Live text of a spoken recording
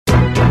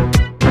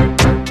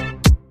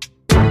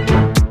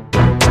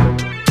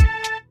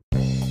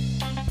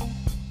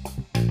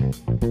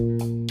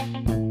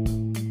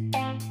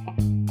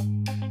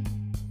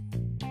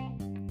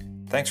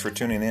Thanks for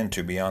tuning in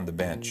to Beyond the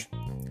Bench.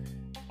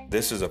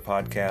 This is a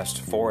podcast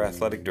for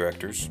athletic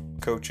directors,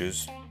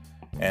 coaches,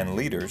 and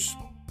leaders,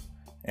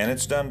 and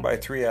it's done by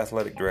 3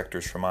 athletic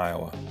directors from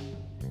Iowa.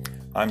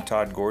 I'm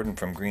Todd Gordon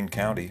from Greene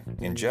County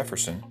in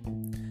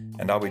Jefferson,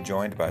 and I'll be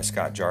joined by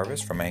Scott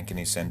Jarvis from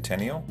Ankeny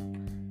Centennial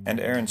and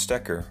Aaron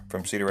Stecker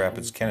from Cedar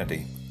Rapids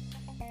Kennedy.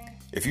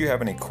 If you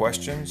have any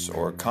questions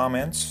or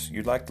comments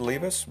you'd like to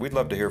leave us, we'd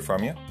love to hear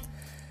from you.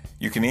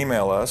 You can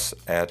email us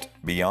at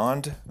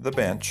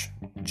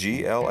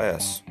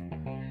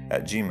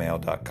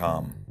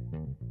beyondthebenchgls@gmail.com.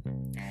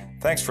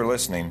 Thanks for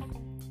listening,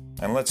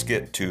 and let's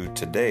get to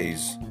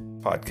today's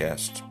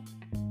podcast.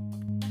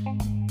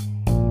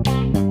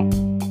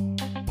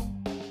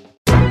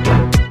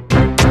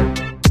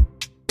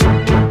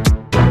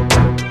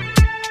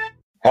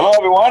 Hello,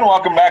 everyone.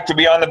 Welcome back to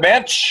Beyond the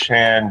Bench,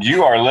 and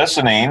you are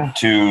listening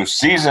to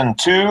Season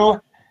 2,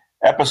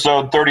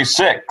 Episode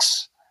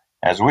 36.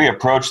 As we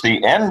approach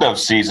the end of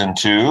Season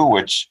 2,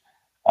 which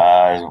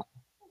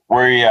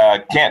we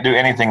can't do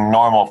anything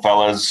normal,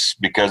 fellas,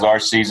 because our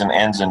season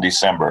ends in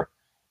December.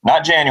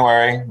 Not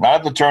January, not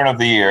at the turn of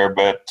the year,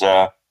 but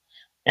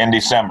in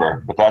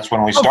December. But that's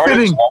when we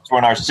started, so that's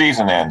when our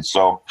season ends.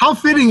 So how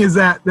fitting is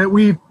that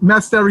we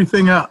messed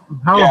everything up?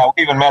 Yeah,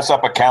 we even mess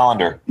up a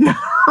calendar. Yeah,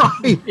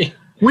 right.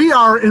 We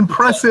are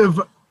impressive.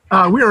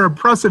 We are an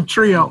impressive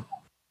trio.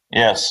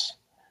 Yes.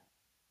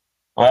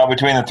 Well,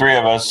 between the 3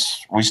 of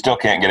us, we still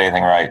can't get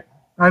anything right.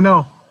 I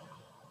know.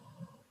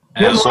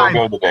 And so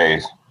go the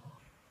days.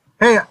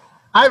 Hey,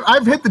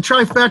 I've hit the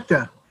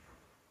trifecta.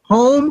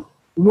 Home,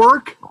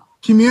 work,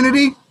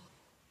 community.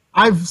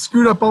 I've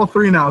screwed up all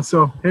 3 now,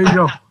 so here you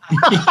go.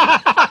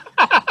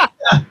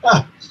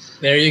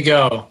 There you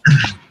go.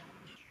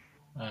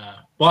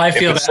 Well, I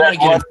feel bad.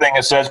 One thing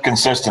that says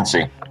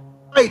consistency.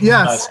 Right,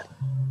 yes.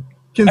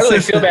 I really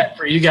feel bad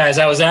for you guys.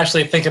 I was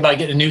actually thinking about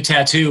getting a new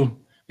tattoo. I'm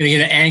going to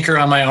get an anchor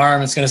on my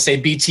arm. It's going to say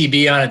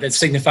BTB on it that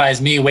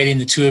signifies me waiting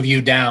the 2 of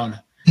you down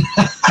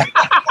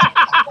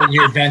in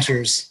your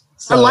adventures.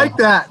 So, I like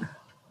that.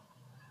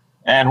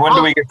 And when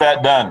do we get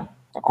that done?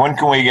 When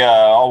can we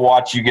all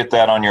watch you get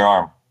that on your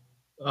arm?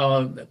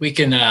 We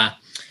can, I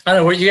don't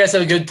know, you guys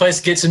have a good place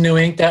to get some new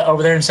ink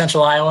over there in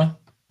central Iowa?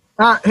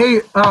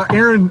 Hey,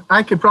 Aaron,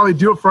 I could probably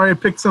do it for you. I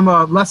picked some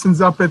lessons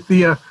up at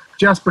the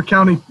Jasper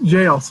County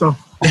Jail. So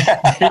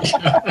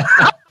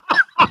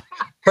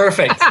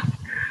Perfect.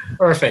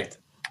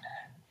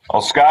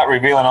 Well, Scott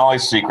revealing all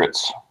his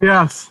secrets.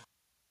 Yes.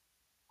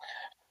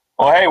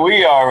 Well, hey, we're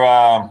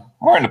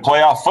into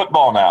playoff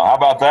football now. How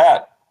about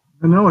that?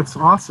 I know, it's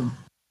awesome.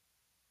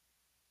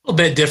 A little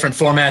bit different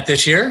format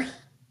this year.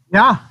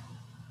 Yeah.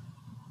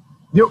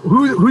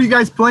 Who you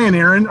guys playing,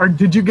 Aaron? Or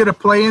did you get a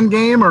play-in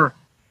game or?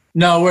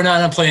 No, we're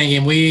not in a play-in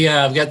game. We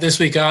got this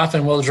week off,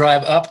 and we'll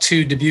drive up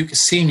to Dubuque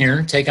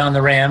Senior, take on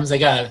the Rams. They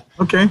got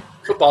a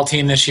football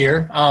team this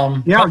year.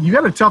 Yeah, you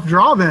got a tough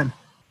draw then.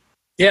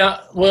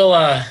 Yeah, we'll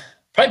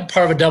probably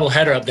part of a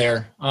doubleheader up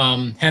there.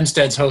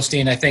 Hempstead's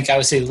hosting, I think,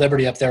 obviously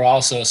Liberty up there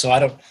also. So I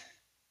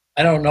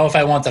don't know if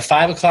I want the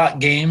 5 o'clock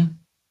game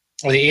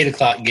or the 8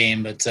 o'clock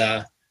game, but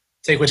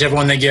take whichever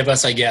one they give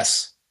us, I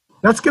guess.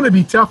 That's going to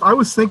be tough. I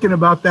was thinking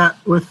about that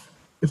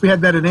if we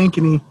had that at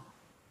Ankeny,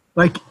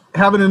 like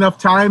having enough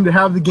time to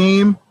have the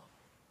game,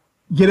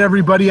 get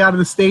everybody out of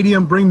the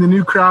stadium, bring the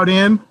new crowd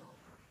in.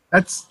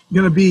 That's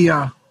going to be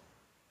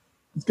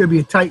it's going to be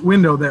a tight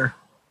window there.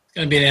 It's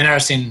going to be an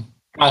interesting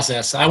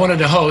process. I wanted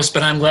to host,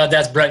 but I'm glad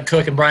that's Brett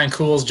Cook and Brian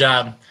Cool's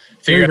job.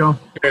 Figure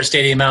a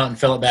stadium out and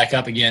fill it back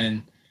up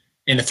again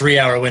in a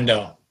 3-hour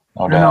window.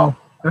 No doubt.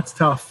 That's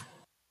tough.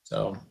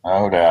 So.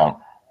 No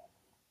doubt.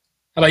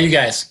 How about you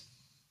guys?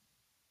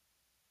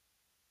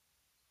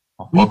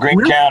 Well,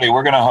 Greene County,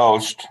 we're going to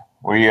host.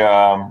 We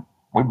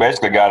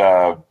basically got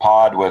a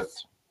pod with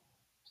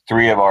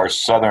 3 of our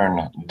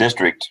Southern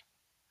District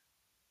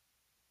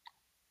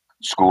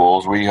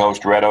schools. We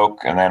host Red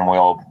Oak, and then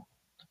we'll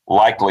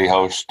likely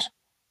host, if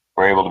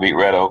we're able to beat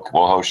Red Oak,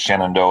 we'll host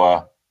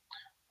Shenandoah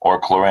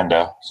or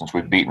Clarinda, since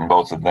we've beaten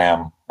both of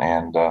them.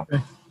 And,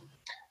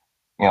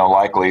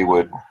 likely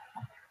would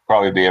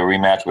probably be a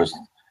rematch with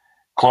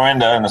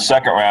Clarinda in the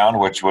second round,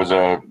 which was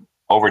a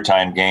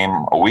overtime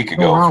game a week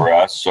ago for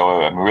us.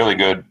 So really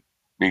good,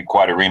 be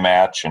quite a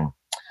rematch. And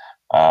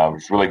it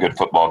was a really good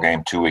football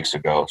game 2 weeks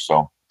ago.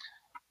 So,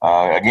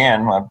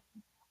 again, I'm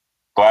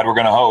glad we're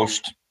going to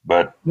host.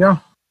 But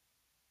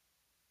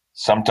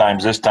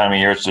sometimes this time of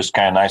year, it's just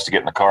kind of nice to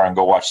get in the car and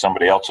go watch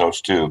somebody else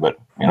host too. But,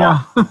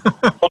 we'll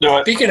do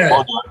it.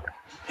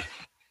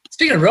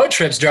 Speaking of road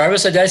trips,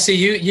 Jarvis, did I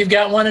see you've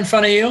got one in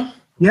front of you?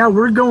 Yeah,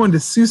 we're going to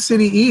Sioux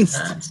City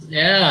East.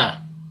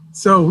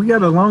 So we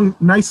got a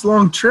nice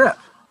long trip.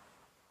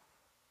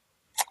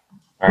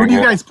 Who do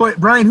you guys play?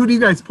 Brian, who do you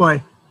guys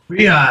play?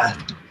 I'm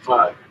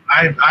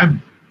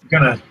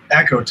going to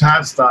echo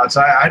Todd's thoughts.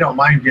 I don't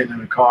mind getting in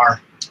the car.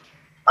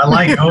 I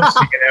like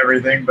hosting and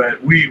everything,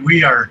 but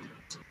we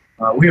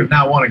have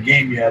not won a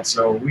game yet,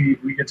 so we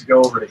get to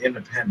go over to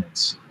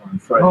Independence on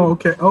Friday. Oh,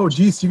 okay. Oh,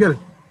 geez, you got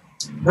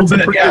That's a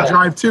pretty good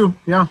drive too.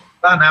 Yeah.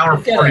 About an hour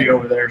 40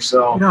 over there.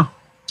 So, yeah.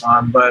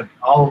 But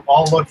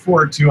I'll look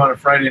forward to on a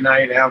Friday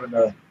night having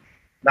to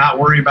not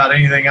worry about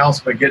anything else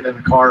but getting in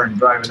the car and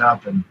driving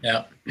up and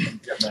getting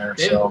there.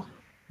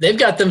 They've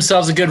got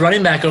themselves a good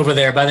running back over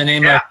there by the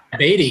name of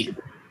Beatty.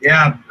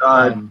 Yeah,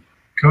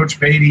 Coach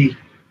Beatty,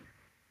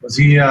 was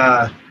he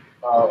a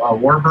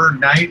Warburg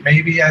Knight?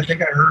 Maybe I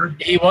think I heard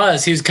he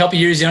was. He was a couple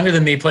years younger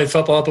than me. Played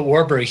football up at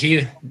Warburg.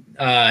 He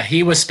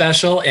was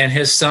special, and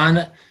his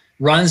son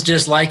runs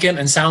just like him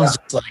and sounds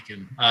just like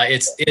him.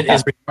 It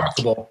is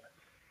remarkable.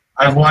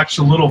 I've watched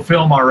a little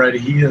film already.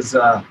 He's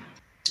a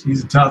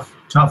tough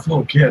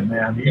little kid,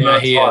 man.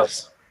 He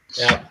is.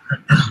 Yeah.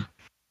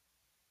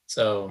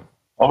 So.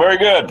 Well, very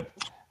good.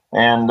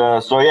 And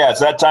it's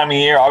that time of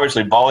year.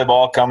 Obviously,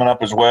 volleyball coming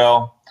up as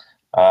well.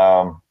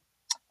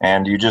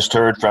 And you just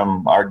heard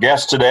from our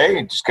guest today.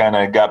 He just kind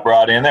of got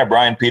brought in there,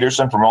 Brian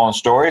Peterson from Rolling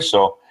Stories.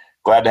 So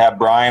glad to have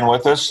Brian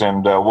with us,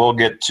 and we'll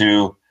get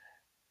to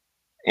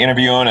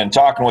interviewing and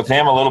talking with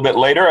him a little bit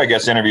later. I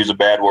guess interview is a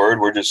bad word.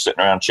 We're just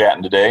sitting around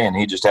chatting today, and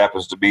he just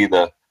happens to be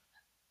the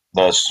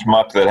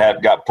schmuck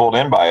that got pulled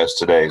in by us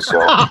today. So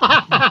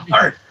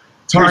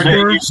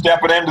you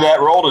stepping into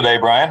that role today,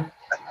 Brian.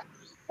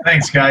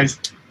 Thanks, guys.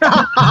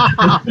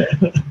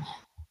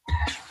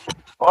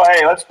 Well,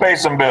 hey, let's pay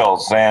some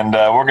bills, and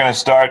we're going to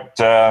start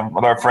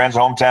with our friends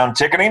Hometown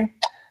Ticketing.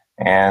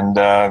 And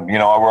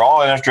we're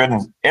all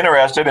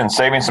interested in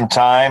saving some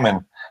time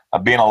and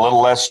being a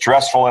little less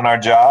stressful in our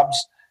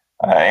jobs.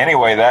 Any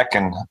way that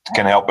can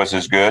help us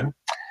is good.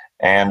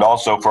 And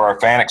also for our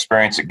fan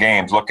experience at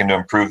games, looking to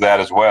improve that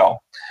as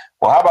well.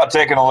 Well, how about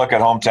taking a look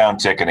at Hometown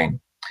Ticketing?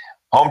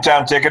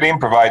 Hometown Ticketing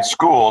provides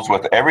schools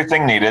with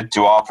everything needed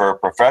to offer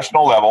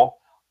professional level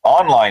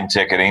online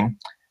ticketing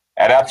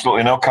at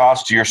absolutely no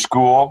cost to your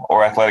school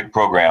or athletic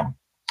program.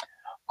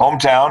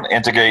 Hometown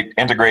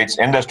integrates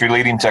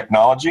industry-leading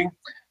technology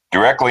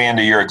directly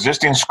into your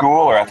existing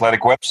school or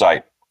athletic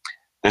website.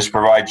 This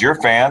provides your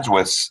fans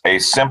with a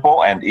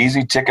simple and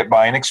easy ticket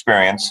buying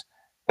experience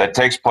that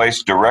takes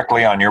place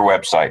directly on your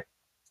website.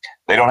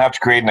 They don't have to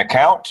create an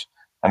account,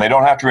 and they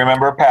don't have to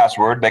remember a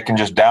password. They can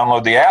just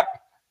download the app,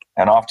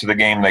 and off to the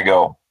game they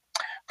go.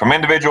 From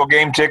individual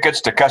game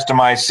tickets to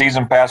customized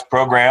season pass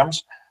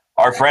programs,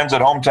 our friends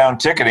at Hometown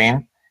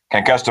Ticketing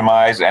can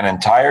customize an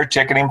entire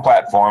ticketing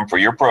platform for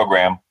your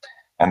program,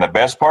 and the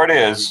best part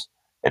is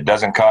it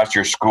doesn't cost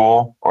your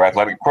school or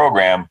athletic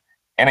program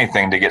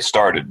anything to get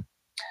started.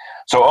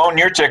 So own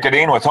your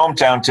ticketing with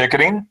Hometown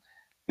Ticketing,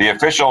 the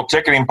official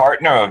ticketing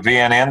partner of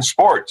VNN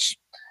Sports.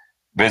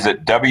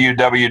 Visit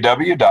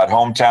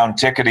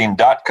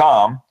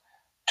www.hometownticketing.com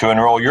to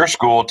enroll your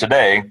school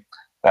today.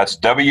 That's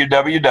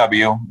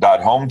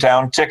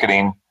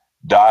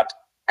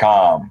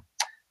www.hometownticketing.com.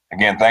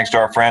 Again, thanks to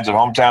our friends at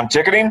Hometown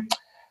Ticketing.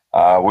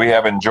 We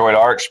have enjoyed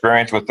our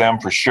experience with them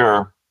for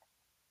sure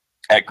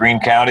at Greene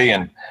County,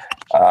 and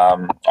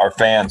our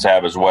fans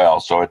have as well.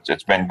 So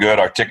it's been good.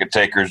 Our ticket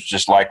takers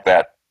just like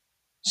that,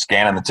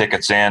 scanning the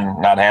tickets in,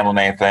 not handling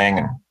anything,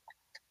 and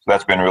so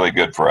that's been really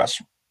good for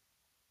us.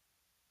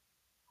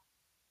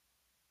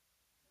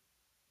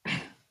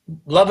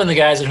 Loving the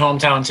guys at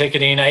Hometown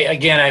Ticketing.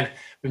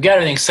 We've got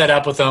everything set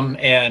up with them,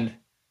 and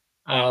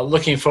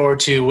looking forward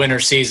to winter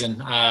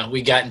season.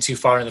 We gotten too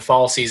far into the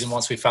fall season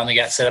once we finally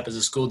got set up as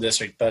a school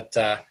district, but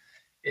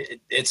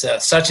it's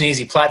such an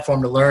easy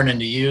platform to learn and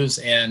to use,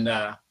 and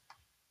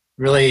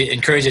really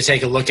encourage you to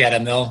take a look at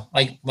them. They'll,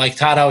 like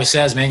Todd always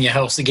says, man, you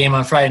host the game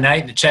on Friday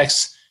night, and it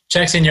checks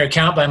in your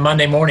account by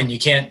Monday morning. You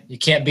can't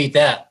beat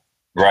that.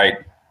 Right.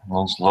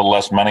 Well, it's a little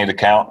less money to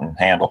count and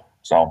handle.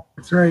 So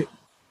that's right.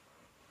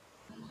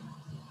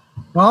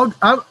 Well,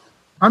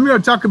 I'm going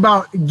to talk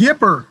about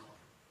Gipper.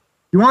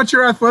 You want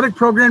your athletic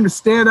program to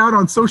stand out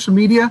on social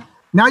media?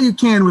 Now you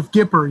can with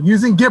Gipper.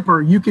 Using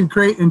Gipper, you can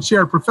create and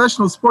share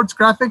professional sports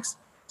graphics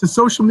to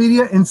social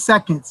media in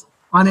seconds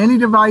on any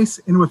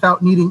device and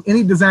without needing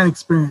any design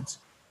experience.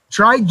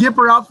 Try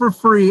Gipper out for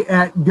free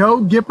at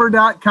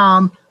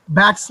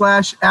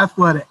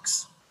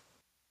gogipper.com/athletics.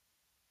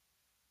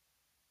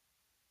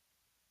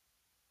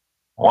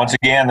 Once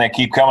again, they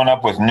keep coming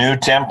up with new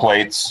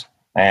templates,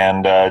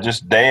 and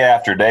just day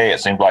after day, it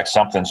seems like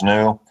something's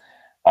new.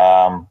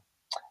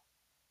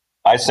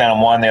 I sent them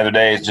one the other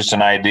day. It's just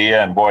an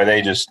idea, and boy,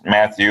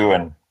 Matthew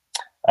and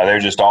they're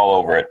just all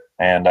over it.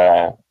 And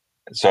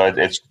so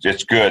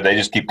it's good. They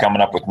just keep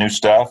coming up with new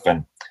stuff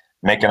and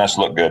making us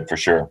look good for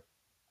sure.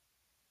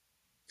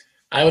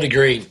 I would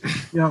agree.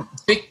 Yeah.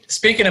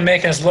 Speaking of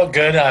making us look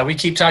good, we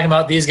keep talking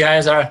about these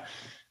guys.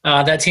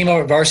 That team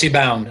over at Varsity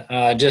Bound.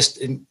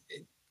 Just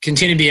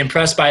continue to be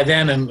impressed by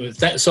them,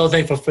 and so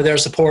thankful for their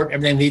support,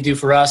 everything they do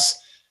for us.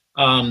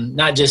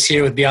 Not just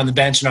here with Beyond the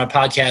Bench and our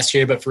podcast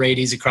here, but for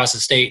ADs across the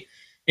state.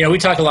 We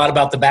talk a lot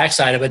about the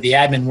backside of it, the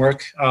admin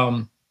work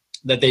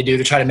that they do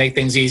to try to make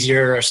things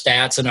easier, our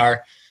stats and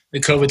the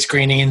COVID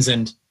screenings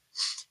and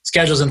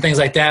schedules and things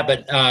like that.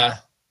 But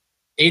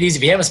ADs,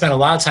 if you haven't spent a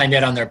lot of time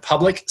yet on their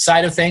public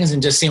side of things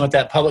and just seeing what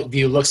that public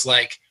view looks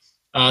like,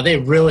 they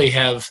really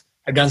have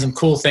done some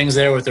cool things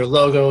there with their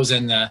logos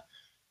and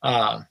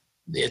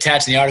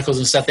attaching the articles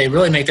and stuff, they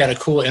really make that a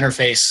cool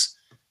interface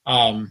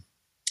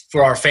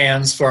for our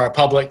fans, for our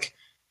public,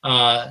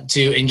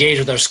 to engage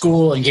with our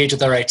school, engage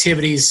with our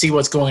activities, see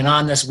what's going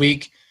on this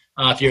week.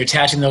 If you're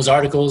attaching those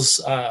articles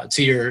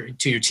to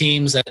your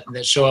teams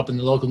that show up in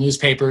the local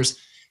newspapers,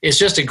 it's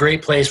just a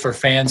great place for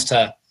fans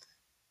to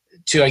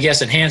I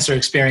guess, enhance their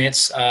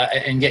experience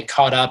and get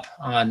caught up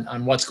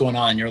on what's going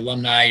on, your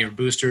alumni, your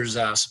boosters,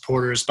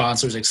 supporters,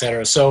 sponsors, et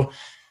cetera. So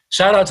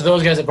shout out to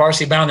those guys at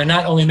Varsity Bound. They're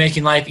not only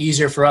making life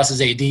easier for us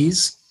as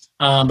ADs,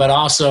 but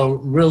also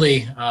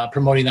really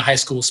promoting the high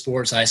school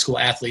sports, high school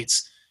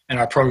athletes, and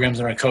our programs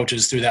and our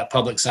coaches through that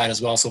public side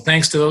as well. So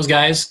thanks to those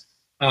guys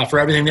for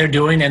everything they're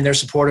doing and their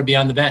support of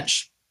Beyond the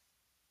Bench.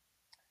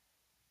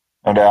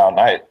 No doubt.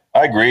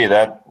 I agree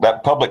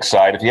that public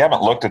side, if you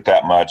haven't looked at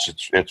that much,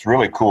 it's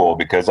really cool,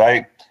 because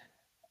I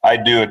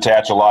do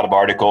attach a lot of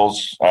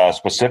articles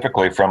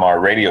specifically from our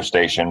radio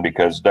station,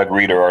 because Doug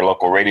Reeder, our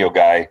local radio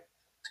guy,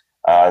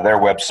 their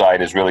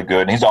website is really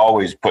good. And he's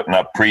always putting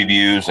up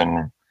previews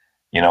and,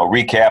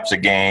 recaps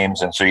of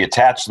games. And so you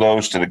attach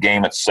those to the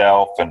game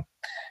itself, and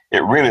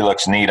it really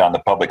looks neat on the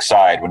public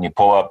side when you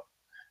pull up,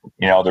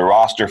 the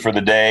roster for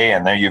the day,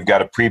 and then you've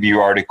got a preview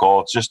article.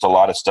 It's just a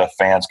lot of stuff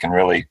fans can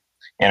really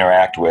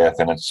interact with,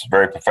 and it's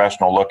very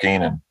professional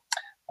looking, and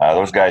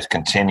those guys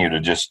continue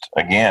to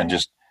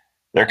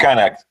they're kind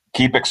of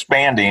keep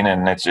expanding,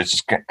 and it's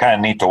just kind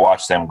of neat to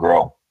watch them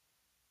grow.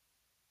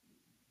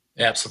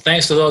 Yeah, so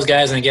thanks to those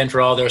guys, and again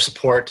for all their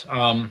support.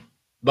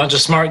 Bunch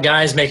of smart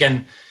guys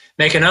making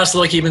us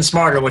look even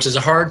smarter, which is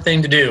a hard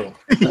thing to do.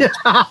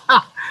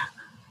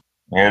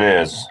 It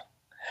is.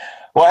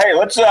 Well, hey,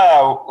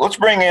 let's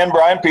bring in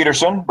Brian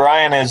Peterson.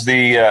 Brian is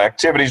the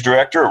activities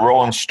director at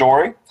Roland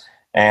Story,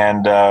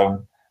 and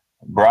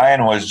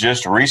Brian was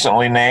just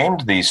recently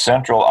named the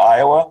Central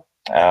Iowa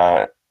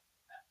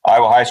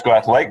High School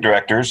Athletic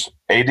Director's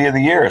AD of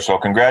the Year. So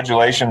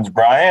congratulations,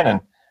 Brian,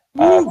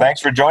 and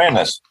thanks for joining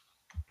us.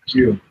 Thank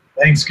you.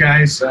 Thanks,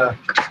 guys.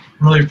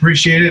 Really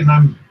appreciate it,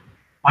 and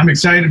I'm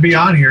excited to be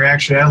on here.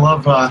 Actually, I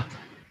love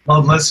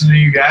listening to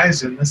you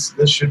guys, and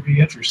this should be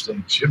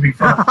interesting. Should be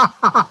fun.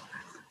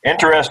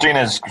 Interesting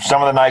is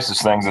some of the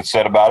nicest things that's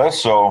said about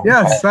us. So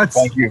yes,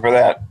 thank you for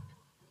that.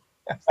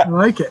 I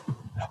like it.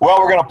 Well,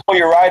 we're going to pull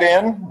you right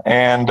in,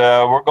 and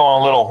we're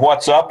going a little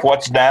what's up,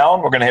 what's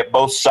down. We're going to hit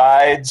both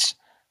sides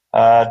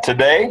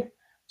today.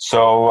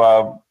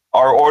 So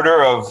our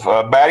order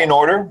of batting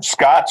order,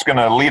 Scott's going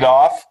to lead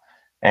off,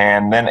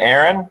 and then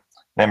Aaron,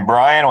 then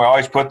Brian. We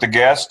always put the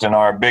guest and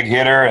our big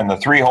hitter in the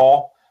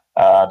 3-hole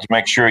to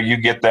make sure you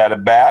get that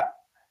at bat.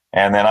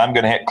 And then I'm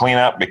going to hit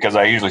cleanup because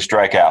I usually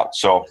strike out.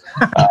 So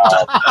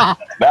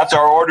that's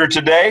our order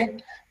today.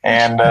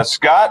 And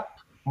Scott,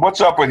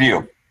 what's up with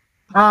you?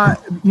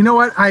 You know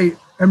what? I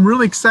am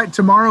really excited.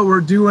 Tomorrow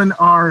we're doing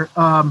our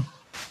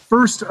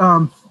first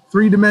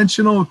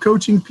three-dimensional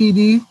coaching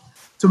PD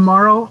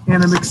tomorrow,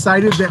 and I'm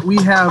excited that we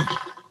have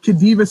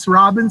Kadivas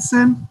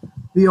Robinson,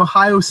 the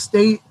Ohio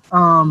State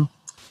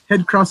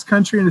head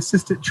cross-country and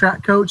assistant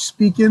track coach,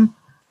 speaking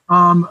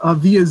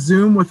via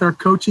Zoom with our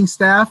coaching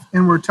staff,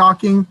 and we're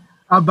talking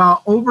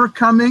about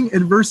overcoming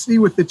adversity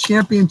with the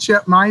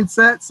championship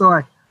mindset. So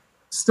I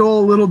stole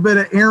a little bit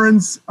of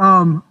Aaron's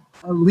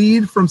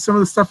lead from some of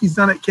the stuff he's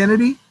done at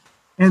Kennedy.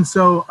 And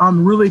so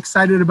I'm really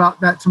excited about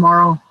that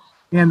tomorrow,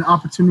 and the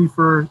opportunity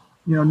for,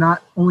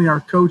 not only our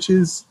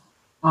coaches,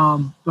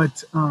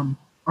 but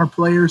our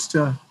players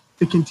to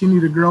continue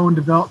to grow and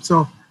develop.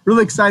 So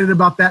really excited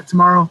about that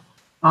tomorrow.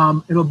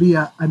 It'll be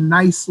a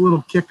nice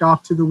little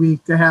kickoff to the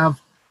week to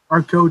have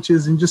our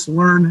coaches and just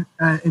learn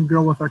and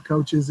grow with our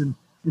coaches and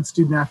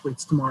student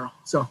athletes tomorrow.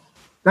 So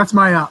that's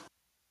my up.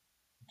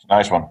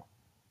 Nice one.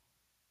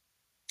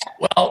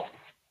 Well,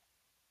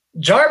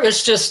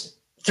 Jarvis just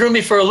threw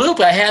me for a loop.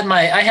 I had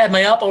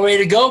my up all ready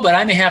to go, but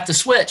I may have to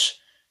switch,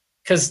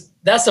 because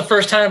that's the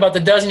first time about the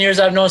dozen years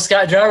I've known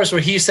Scott Jarvis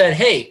where he said,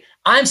 "Hey,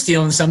 I'm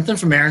stealing something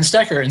from Aaron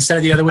Stecker," instead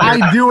of the other way.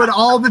 I do it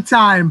all the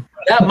time.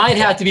 That might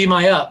have to be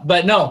my up,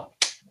 but no.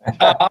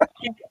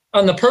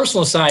 On the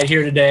personal side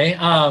here today,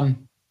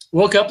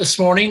 woke up this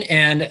morning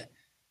and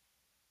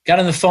got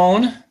on the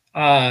phone,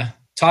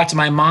 talked to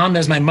my mom.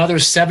 That's my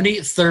mother's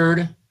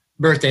 73rd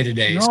birthday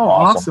today. Oh,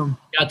 awesome.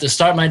 Got to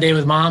start my day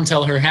with mom,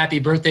 tell her happy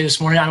birthday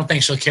this morning. I don't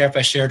think she'll care if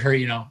I shared her,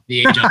 the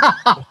age of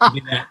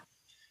that.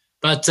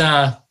 But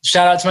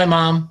shout out to my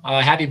mom.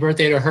 Happy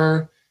birthday to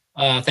her.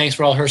 Thanks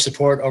for all her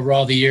support over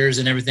all the years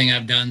and everything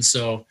I've done.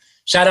 So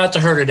shout out to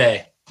her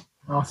today.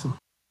 Awesome.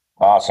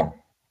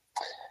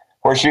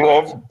 Where she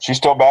live? She's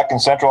still back in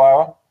Central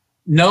Iowa?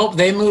 Nope,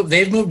 they've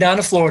moved down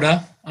to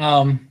Florida.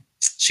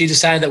 She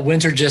decided that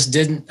winter just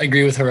didn't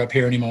agree with her up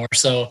here anymore.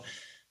 So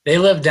they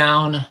live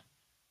down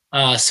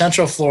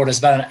Central Florida. It's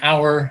about an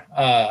hour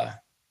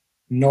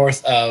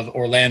north of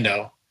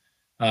Orlando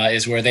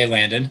is where they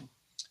landed.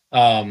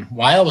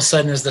 Why all of a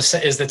sudden is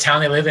the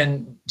town they live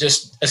in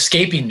just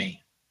escaping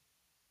me?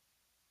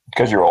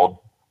 Because you're old.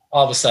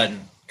 All of a sudden,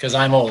 because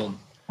I'm old.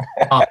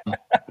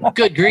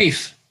 Good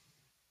grief.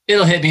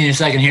 It'll hit me in a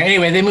second here.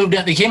 Anyway, they moved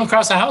down. They came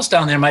across a house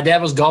down there. My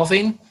dad was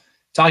golfing,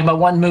 talking about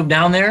wanting to move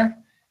down there.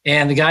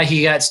 And the guy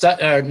he got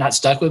not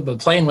stuck with, but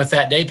playing with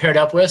that day, paired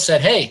up with, said,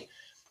 "Hey,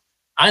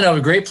 I know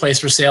a great place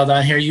for sale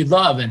down here you'd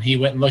love." And he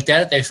went and looked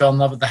at it. They fell in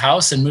love with the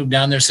house and moved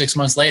down there 6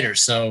 months later.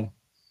 So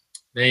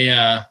they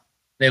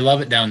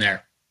love it down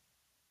there.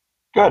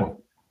 Good.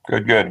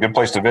 Good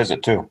place to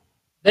visit too.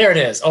 There it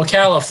is.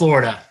 Ocala,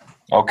 Florida.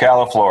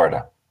 Ocala,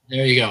 Florida.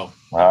 There you go.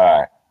 All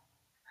right.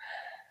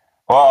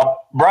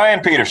 Well, Brian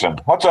Peterson,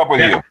 what's up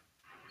with you?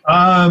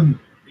 I'm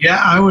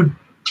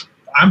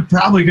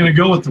probably going to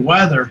go with the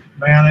weather,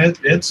 man.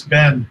 It's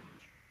been,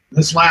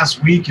 this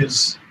last week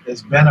has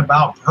been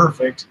about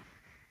perfect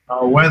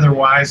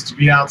weather-wise to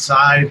be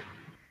outside.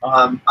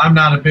 I'm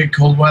not a big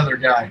cold weather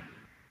guy.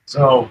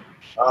 So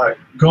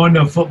going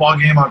to a football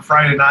game on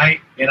Friday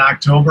night in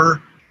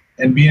October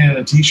and being in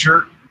a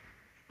T-shirt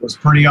was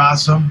pretty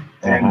awesome.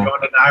 And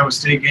going to an Iowa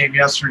State game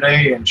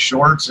yesterday in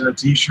shorts and a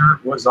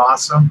T-shirt was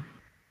awesome.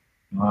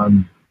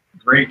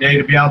 Great day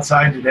to be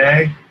outside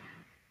today.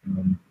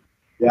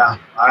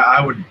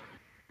 I would.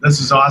 This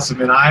is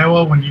awesome. In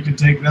Iowa, when you can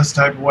take this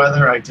type of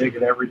weather, I take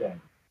it every day.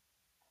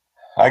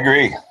 I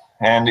agree.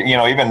 And,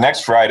 even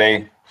next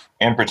Friday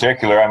in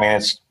particular, I mean,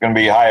 it's going to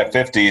be high of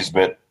 50s,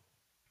 but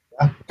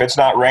if it's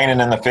not raining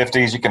in the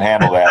 50s, you can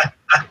handle that.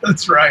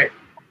 That's right.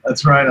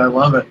 I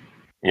love it.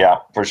 Yeah,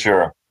 for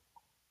sure.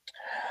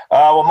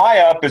 Well, my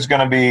up is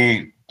going to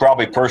be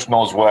probably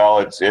personal as well.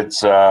 It's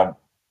just a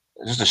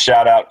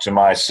shout out to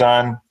my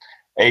son,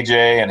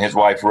 AJ, and his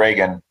wife,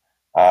 Reagan.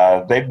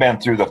 They've been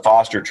through the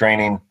foster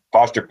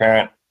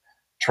parent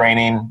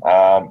training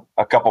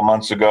a couple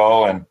months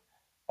ago, and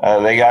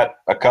they got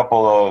a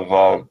couple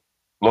of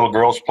little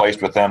girls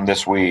placed with them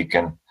this week,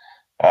 and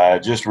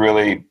just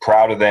really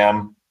proud of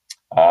them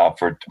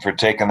for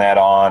taking that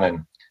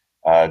on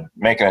and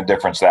making a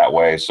difference that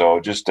way.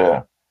 So just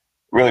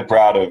really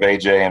proud of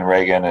AJ and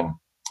Reagan, and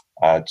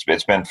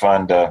it's been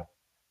fun to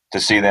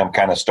see them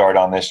kind of start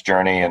on this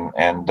journey,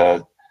 and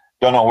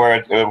don't know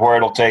where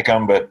it'll take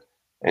them, but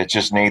it's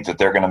just neat that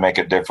they're going to make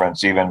a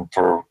difference, even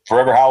for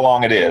forever how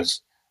long it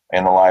is,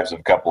 in the lives of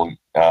a couple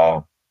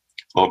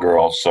little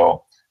girls.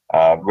 So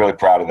really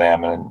proud of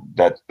them, and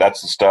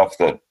that's the stuff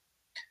that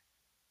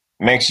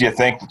makes you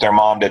think that their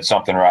mom did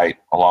something right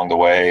along the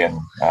way, and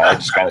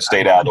just kind of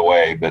stayed out of the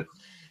way. But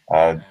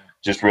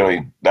just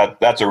really,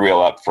 that's a real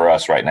up for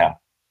us right now.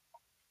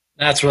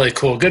 That's really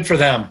cool. Good for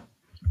them.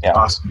 Yeah.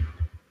 Awesome.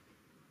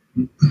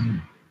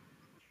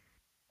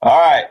 All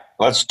right,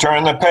 let's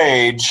turn the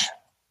page.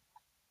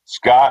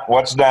 Scott,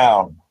 what's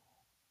down?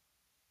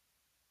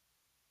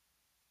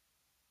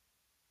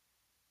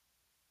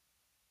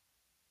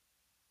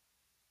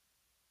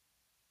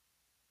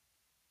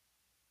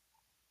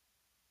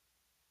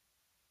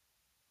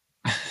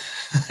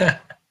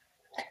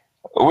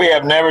 We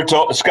have never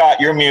told Scott,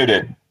 you're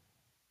muted.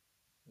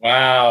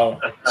 Wow.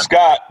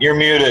 Scott, you're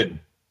muted.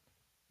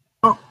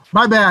 Oh,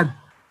 my bad.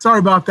 Sorry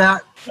about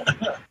that.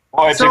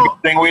 Well, it's a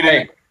good thing we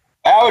didn't.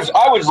 I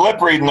was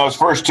lip reading those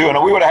first two,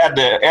 and we would have had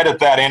to edit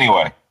that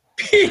anyway.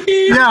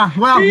 Yeah,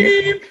 well,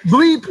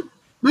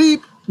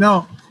 bleep.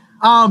 No,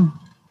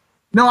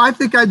 I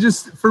think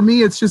for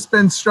me, it's just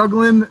been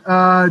struggling,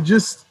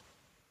 just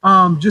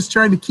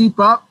trying to keep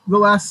up the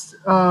last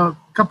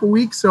couple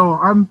weeks. So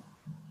I'm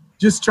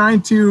just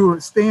trying to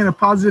stay in a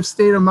positive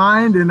state of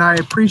mind, and I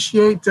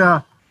appreciate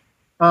Todd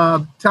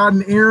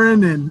and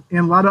Aaron and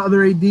a lot of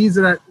other ADs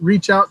that I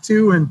reach out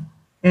to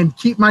and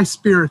keep my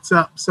spirits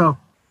up. So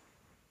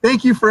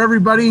thank you for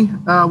everybody,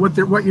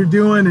 what you're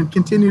doing and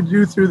continue to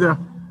do through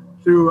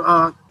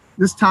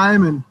this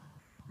time, and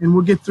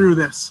we'll get through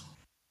this.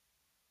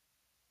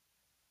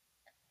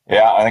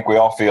 Yeah, I think we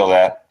all feel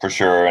that for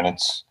sure. And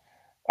it's,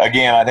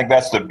 again, I think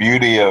that's the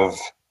beauty of,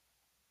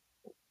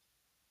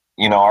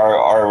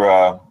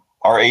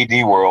 our AD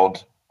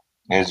world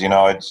is,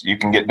 you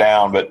can get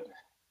down, but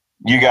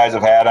you guys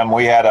have had them.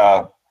 We had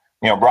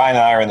Brian and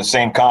I are in the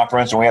same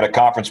conference, and we had a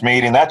conference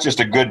meeting. That's just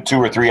a good 2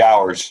 or 3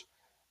 hours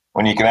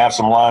when you can have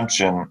some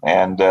lunch and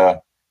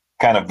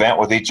kind of vent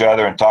with each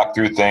other and talk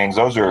through things.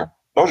 Those are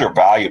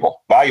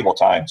valuable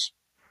times.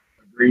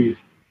 Agreed.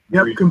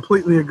 Yep,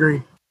 completely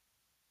agree.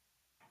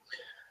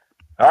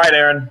 All right,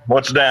 Aaron,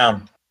 what's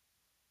down?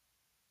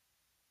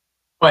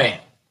 Wait,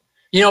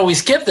 we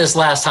skipped this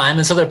last time,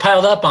 and so they're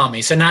piled up on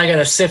me. So now I got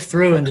to sift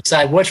through and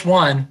decide which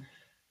one.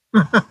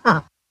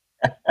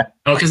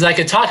 Because I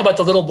could talk about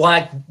the little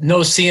black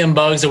no-see-em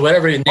bugs or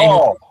whatever you name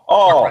it.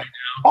 Oh,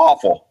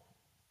 awful.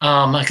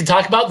 I can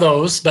talk about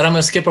those, but I'm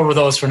going to skip over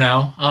those for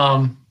now.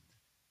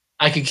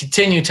 I could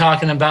continue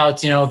talking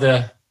about,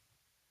 the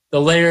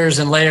layers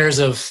and layers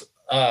of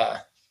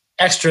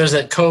extras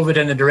that COVID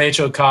and the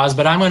derecho caused,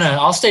 but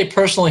I'll stay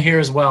personal here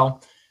as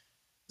well. I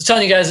was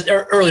telling you guys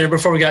earlier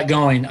before we got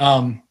going,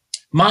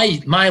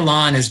 my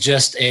lawn is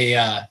just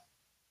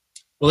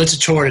it's a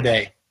chore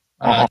today,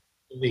 at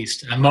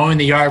least. I'm mowing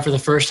the yard for the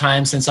first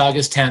time since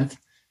August 10th.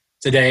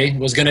 Today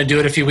was going to do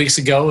it a few weeks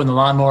ago, and the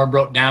lawnmower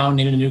broke down,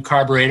 needed a new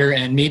carburetor,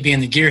 and me being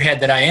the gearhead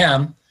that I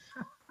am,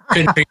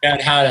 couldn't figure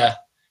out how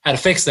to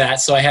fix that.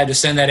 So I had to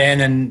send that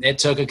in, and it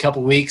took a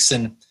couple weeks.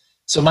 And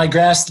So my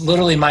grass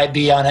literally might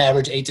be on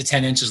average 8 to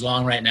 10 inches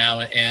long right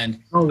now.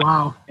 And Oh,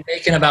 wow. I'm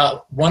making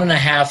about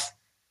 1.5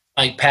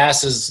 like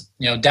passes,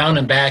 down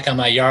and back on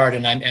my yard,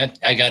 and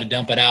I got to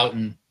dump it out.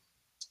 And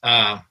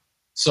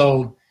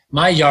so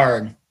my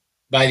yard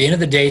by the end of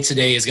the day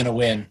today is going to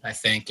win, I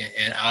think.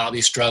 And I'll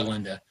be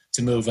struggling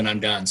to move when I'm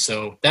done.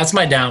 So that's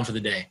my down for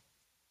the day.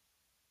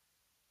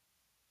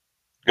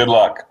 Good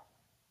luck.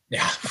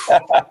 Yeah.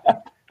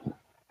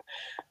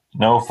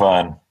 No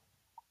fun.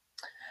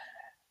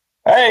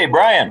 Hey,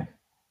 Brian.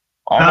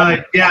 I'm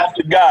a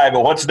good guy,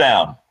 but what's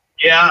down?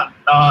 Yeah.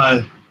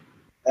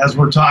 As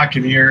we're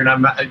talking here,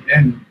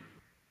 and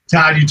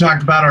Todd, you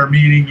talked about our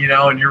meeting,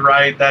 and you're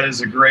right. That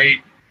is a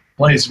great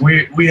place.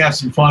 We have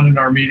some fun in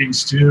our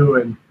meetings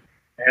too,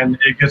 and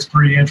it gets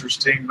pretty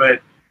interesting.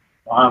 But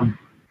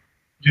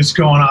just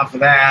going off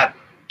of that,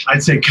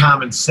 I'd say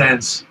common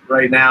sense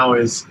right now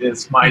is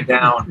my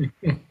down.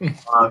 In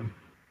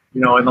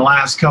the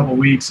last couple of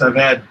weeks, I've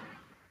had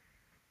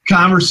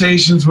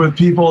conversations with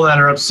people that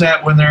are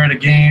upset when they're at a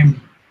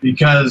game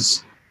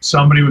because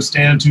somebody was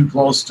standing too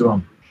close to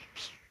them,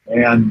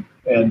 and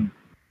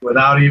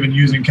without even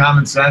using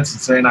common sense and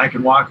saying I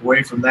can walk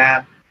away from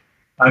that.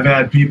 I've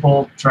had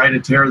people try to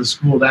tear the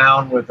school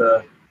down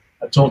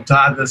I told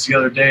Todd this the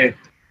other day.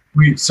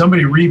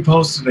 Somebody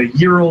reposted a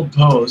year-old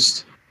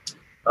post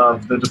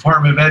of the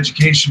Department of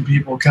Education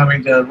people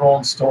coming to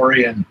Roland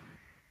Story and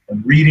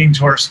reading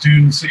to our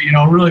students,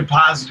 really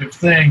positive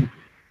thing.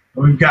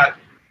 And we've got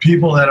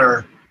people that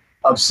are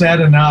upset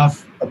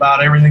enough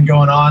about everything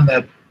going on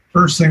that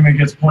first thing that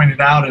gets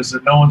pointed out is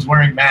that no one's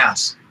wearing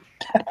masks.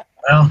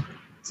 Well,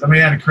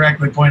 somebody had to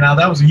correctly point out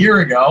that was a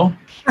year ago.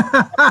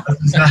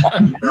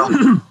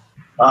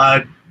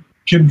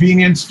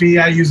 Convenience fee,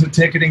 I use a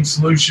ticketing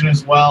solution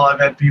as well. I've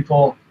had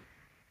people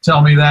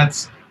tell me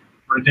that's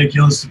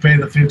ridiculous to pay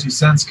the 50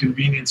 cents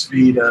convenience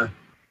fee to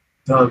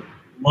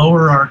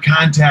lower our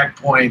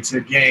contact points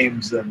at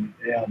games. And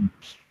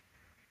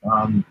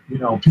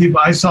people.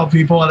 I saw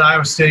people at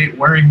Iowa State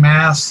wearing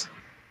masks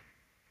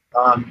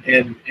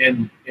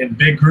in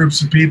big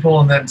groups of people,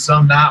 and then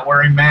some not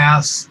wearing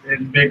masks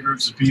in big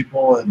groups of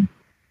people, and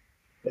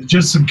it's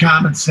just some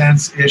common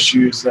sense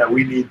issues that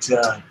we need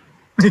to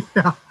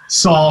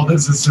solve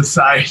as a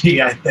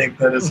society. I think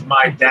that is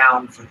my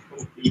down for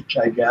the week,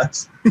 I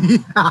guess.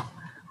 Yeah.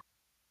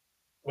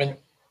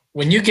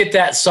 When you get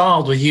that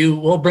solved,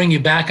 we'll bring you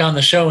back on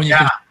the show and you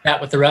can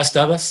chat with the rest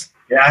of us.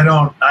 Yeah, I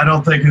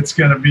don't think it's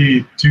going to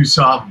be too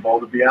solvable,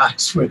 to be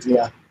honest with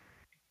you.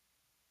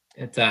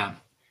 It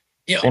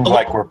seems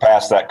like we're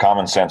past that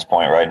common sense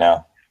point right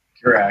now.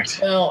 Correct.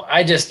 Well,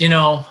 I just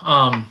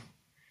I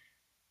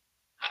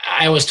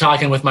was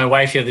talking with my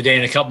wife the other day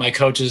and a couple of my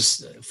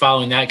coaches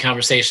following that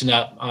conversation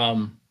up.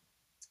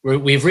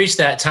 We've reached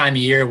that time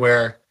of year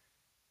where,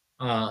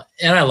 and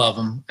I love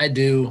them. I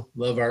do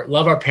love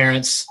our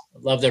parents,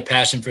 love their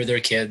passion for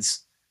their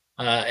kids,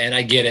 and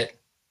I get it.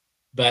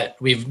 But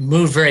we've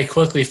moved very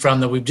quickly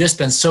from that. We've just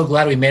been so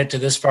glad we made it to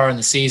this far in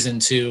the season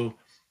to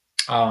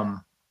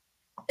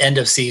end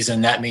of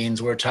season. That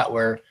means we're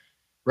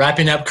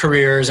wrapping up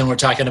careers and we're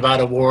talking about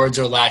awards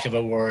or lack of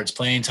awards,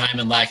 playing time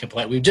and lack of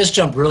play. We've just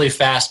jumped really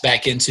fast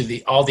back into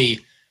all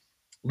the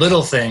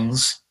little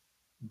things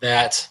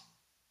that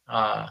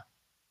aren't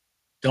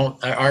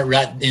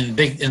in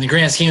the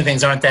grand scheme of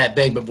things aren't that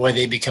big, but boy,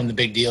 they become the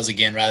big deals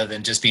again, rather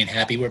than just being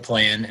happy we're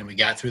playing and we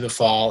got through the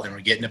fall and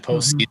we're getting to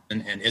postseason.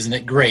 And isn't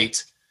it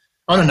great?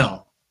 Oh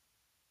no,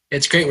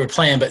 it's great we're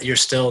playing, but you're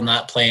still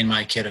not playing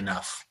my kid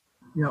enough.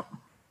 Yep.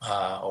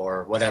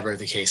 Or whatever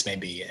the case may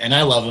be. And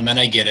I love them and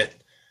I get it.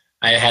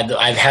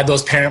 I've had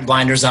those parent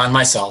blinders on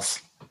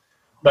myself,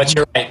 but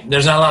you're right.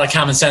 There's not a lot of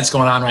common sense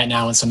going on right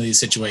now in some of these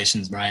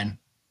situations, Brian.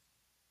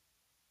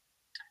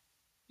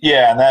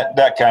 Yeah, and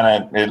that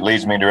kind of, it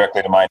leads me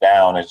directly to my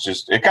down. It's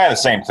kind of the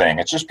same thing.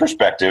 It's just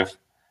perspective.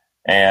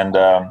 And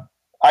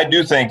I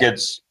do think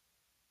it's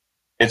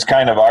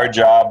kind of our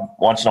job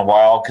once in a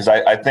while, because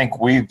I think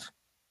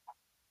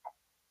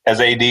as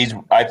ADs,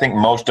 I think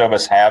most of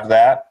us have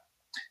that,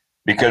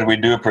 because we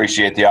do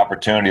appreciate the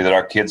opportunity that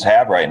our kids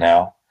have right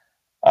now.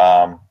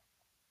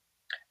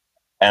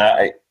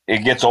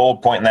 It gets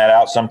old pointing that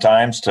out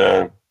sometimes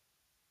to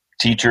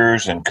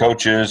teachers and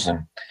coaches.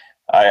 And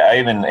I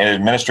even in an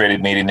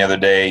administrative meeting the other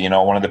day,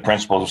 one of the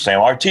principals was saying,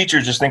 well, our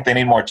teachers just think they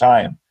need more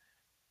time.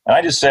 And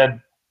I just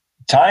said,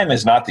 time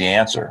is not the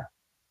answer.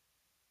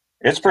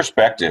 It's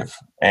perspective.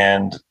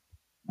 And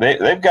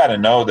they've got to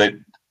know that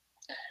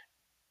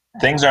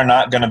things are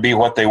not going to be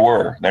what they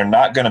were. They're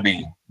not going to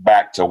be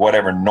back to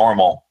whatever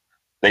normal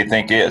they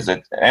think is.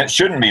 And it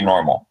shouldn't be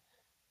normal.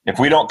 If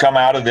we don't come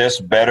out of this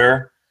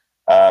better,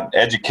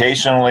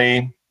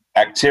 educationally,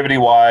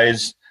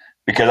 activity-wise,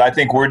 because I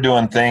think we're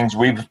doing things,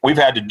 we've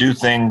had to do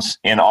things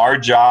in our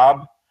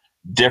job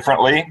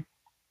differently,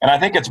 and I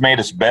think it's made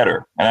us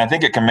better, and I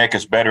think it can make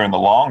us better in the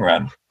long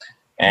run.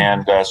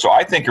 And so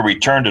I think a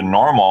return to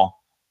normal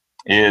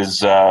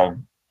is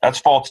that's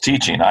false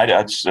teaching.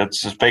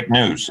 It's fake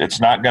news. It's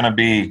not going to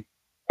be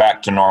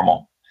back to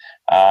normal,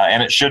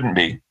 and it shouldn't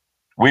be.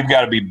 We've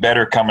got to be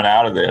better coming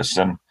out of this.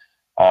 And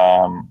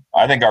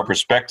I think our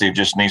perspective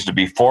just needs to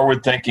be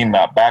forward thinking,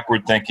 not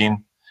backward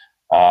thinking,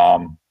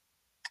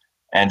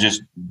 and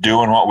just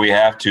doing what we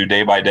have to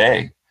day by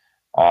day.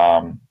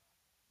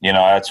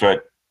 That's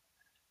what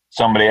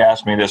somebody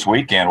asked me this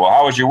weekend. Well,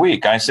 how was your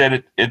week? I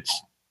said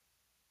it's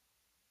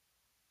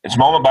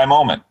moment by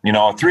moment.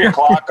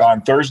 3:00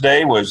 on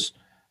Thursday was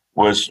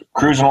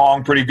cruising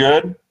along pretty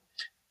good,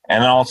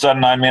 and then all of a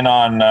sudden I'm in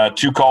on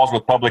 2 calls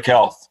with public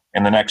health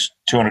in the next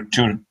two and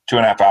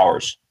a half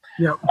hours.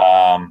 Yep.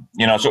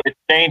 So it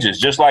changes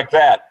just like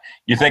that.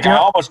 You think I'm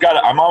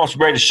almost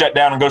ready to shut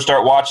down and go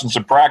start watching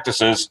some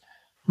practices.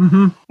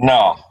 Mm-hmm.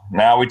 No,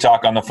 now we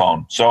talk on the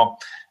phone. So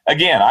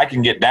again, I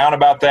can get down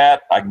about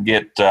that. I can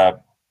get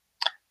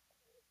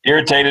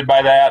irritated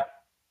by that,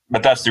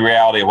 but that's the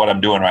reality of what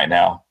I'm doing right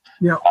now.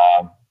 Yeah.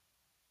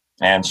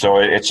 And so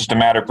it's just a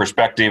matter of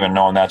perspective and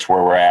knowing that's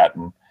where we're at.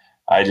 And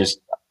I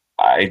just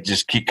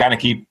keep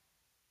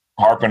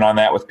harping on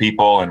that with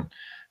people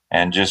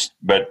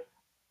but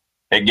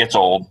it gets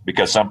old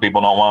because some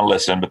people don't want to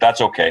listen, but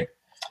that's okay.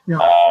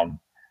 Yeah.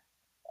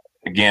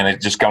 Again,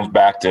 it just comes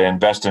back to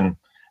investing.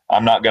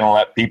 I'm not going to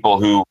let people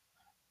who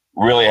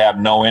really have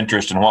no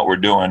interest in what we're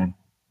doing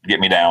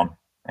get me down,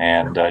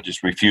 and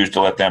just refuse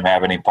to let them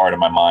have any part of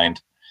my mind.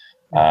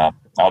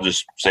 I'll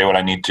just say what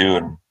I need to,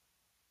 and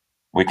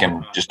we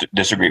can just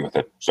disagree with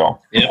it. So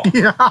Yeah.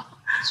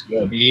 That's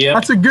good. Yeah.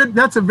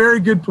 That's a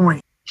very good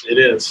point. It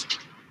is.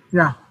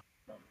 Yeah.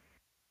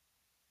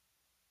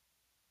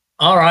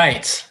 All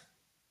right.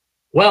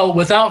 Well,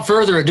 without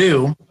further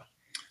ado,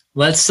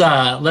 let's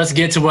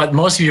get to what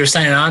most of you are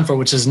signing on for,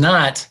 which is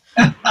not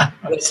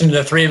listen to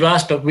the three of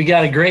us, but we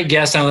got a great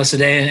guest on us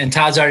today, and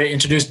Todd's already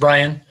introduced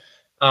Brian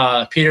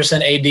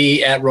Peterson,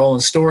 AD at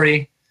Roland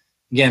Story.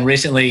 Again,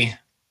 recently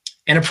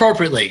and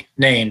appropriately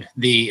named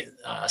the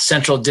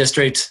Central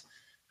District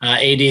AD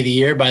of the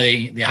Year by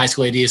the High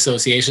School AD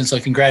Association.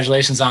 So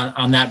congratulations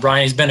on that,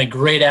 Brian. He's been a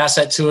great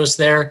asset to us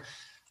there.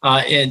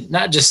 In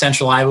not just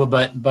Central Iowa,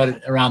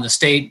 but around the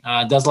state.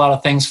 Does a lot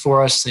of things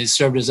for us. He's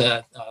served as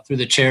through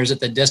the chairs at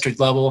the district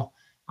level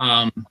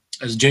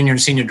as junior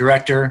and senior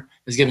director.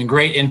 Has given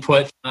great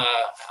input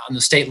on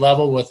the state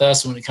level with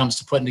us when it comes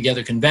to putting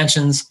together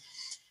conventions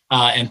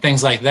and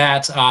things like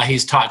that.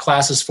 He's taught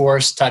classes for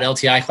us, taught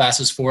LTI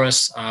classes for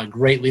us.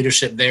 Great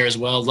leadership there as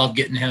well. Love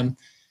getting him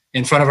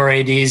in front of our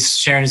ADs,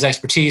 sharing his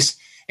expertise.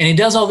 And he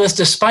does all this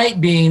despite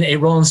being a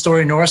Roland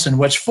Story Norseman,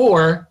 which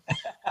for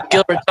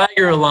Gilbert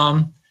Tiger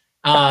alum,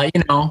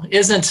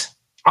 isn't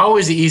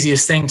always the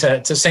easiest thing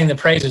to sing the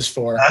praises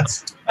for.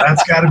 That's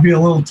got to be a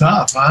little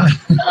tough, huh?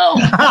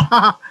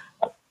 Well,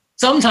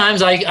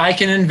 sometimes I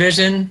can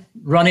envision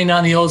running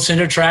on the old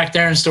cinder track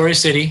there in Story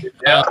City,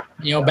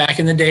 back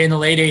in the day in the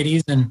late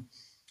 80s. And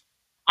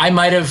I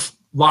might have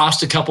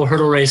lost a couple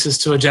hurdle races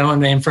to a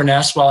gentleman named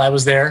Furness while I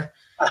was there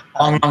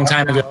a long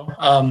time ago.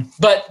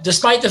 But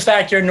despite the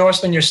fact you're a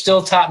Norseman, you're still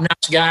a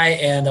top-notch guy,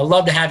 and I'd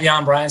love to have you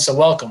on, Brian, so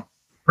welcome.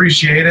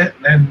 Appreciate it.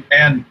 And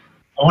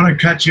I want to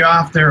cut you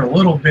off there a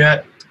little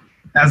bit.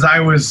 As I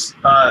was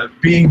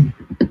being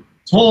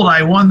told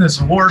I won this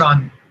award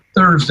on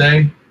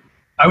Thursday,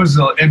 I was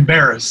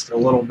embarrassed a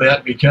little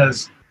bit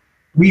because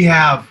we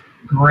have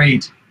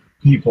great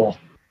people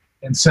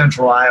in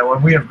Central Iowa,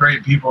 and we have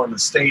great people in the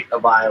state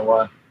of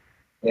Iowa.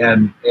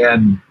 And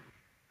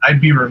I'd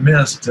be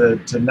remiss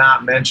to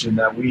not mention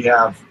that we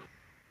have,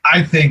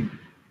 I think,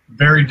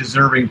 very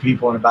deserving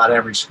people in about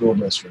every school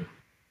district.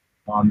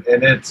 And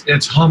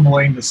it's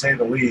humbling to say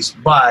the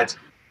least, but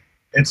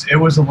it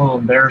was a little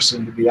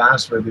embarrassing, to be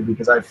honest with you,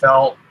 because I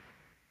felt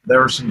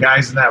there were some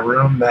guys in that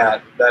room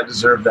that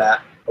deserved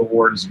that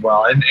award as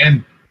well.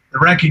 And the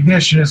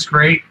recognition is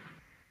great,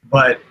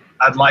 but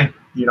I'd like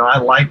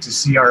to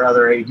see our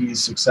other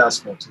ADs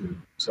successful too.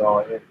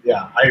 So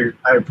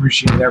I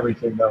appreciate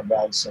everything though,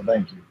 guys. So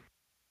thank you.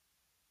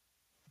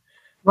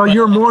 Well,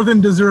 you're more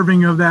than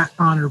deserving of that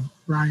honor,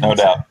 Brian. no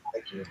doubt.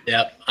 Thank you.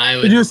 Yep, I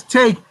So would. just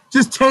take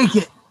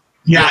it.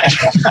 Yeah.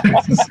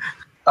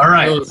 All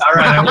right.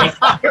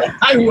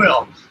 I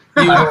will.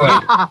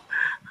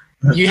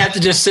 You have to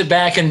just sit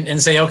back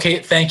and say, okay,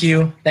 thank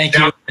you, and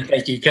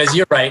thank you, because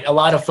you're right. A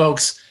lot of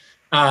folks,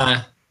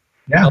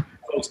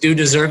 folks do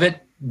deserve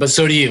it, but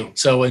so do you.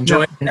 So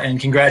enjoy it, and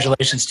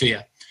congratulations to you.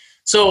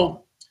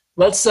 So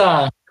let's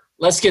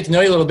get to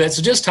know you a little bit.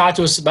 So just talk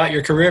to us about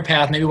your career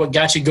path, maybe what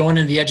got you going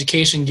into the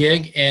education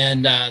gig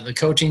and the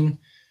coaching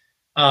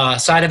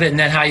side of it, and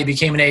then how you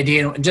became an AD,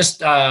 and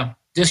just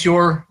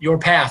your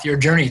path, your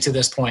journey to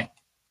this point.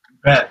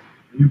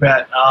 You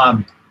bet.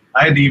 I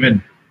had to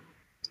even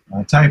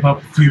type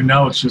up a few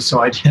notes just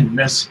so I didn't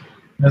miss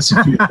a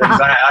few things.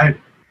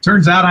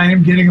 Turns out I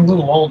am getting a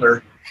little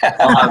older.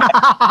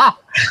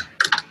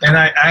 And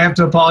I have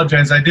to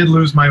apologize. I did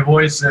lose my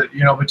voice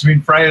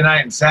between Friday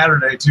night and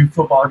Saturday, 2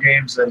 football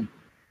games, and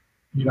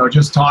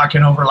just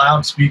talking over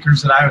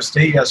loudspeakers at Iowa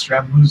State yesterday,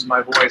 I'm losing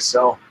my voice.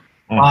 So,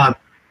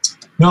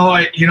 no,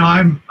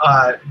 I'm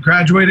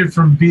graduated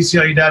from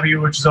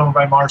BCLUW, which is over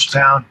by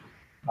Marshtown,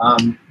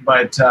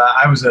 but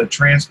I was a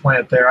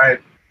transplant there. I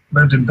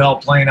lived in Belle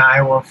Plaine,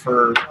 Iowa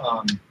for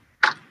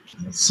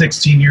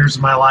 16 years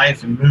of my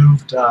life and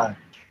moved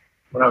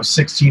when I was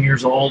 16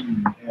 years old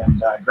and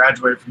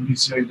graduated from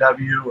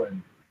UCLW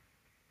and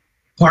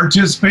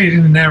participated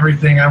in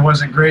everything. I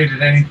wasn't great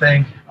at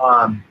anything.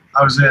 I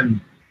was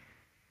in,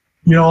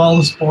 all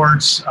the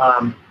sports.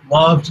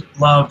 Loved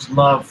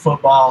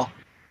football.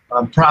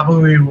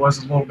 Probably was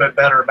a little bit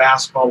better at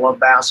basketball. Loved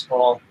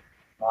basketball.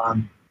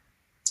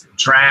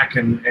 Track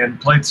and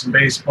played some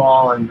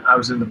baseball, and I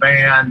was in the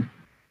band.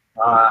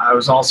 I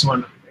was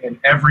also in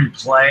every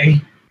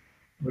play,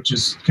 which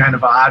is kind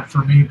of odd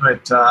for me,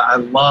 but I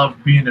love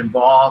being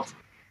involved.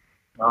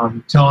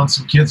 Telling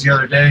some kids the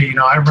other day,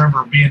 I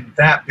remember being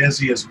that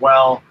busy as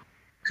well,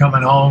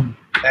 coming home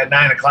at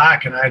 9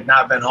 o'clock and I had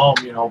not been home,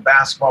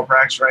 basketball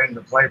practice right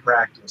into play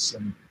practice.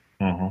 And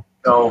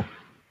so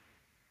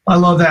I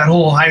love that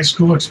whole high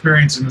school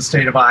experience in the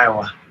state of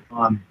Iowa.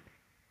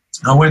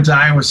 I went to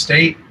Iowa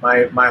State.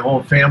 My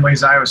whole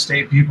family's Iowa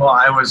State people.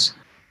 I was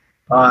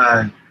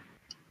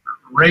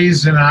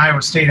raised in an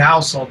Iowa State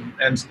household,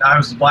 and I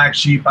was the black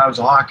sheep. I was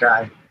a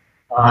Hawkeye,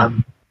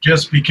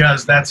 just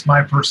because that's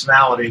my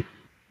personality.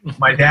 If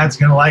my dad's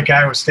gonna like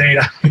Iowa State,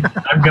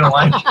 I'm gonna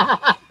like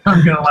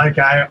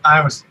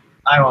Iowa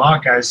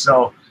Hawkeyes.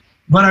 So,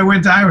 but I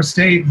went to Iowa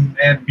State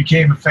and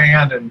became a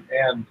fan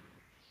and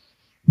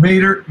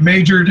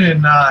majored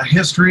in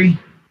history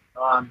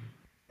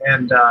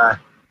and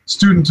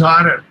student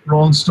taught at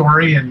Roland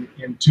Story in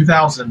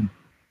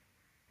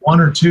 2001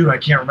 or 2. I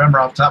can't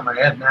remember off the top of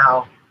my head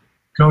now.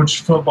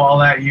 Coached football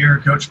that year,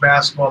 coached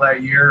basketball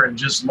that year, and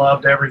just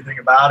loved everything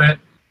about it.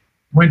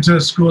 Went to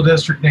a school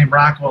district named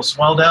Rockwell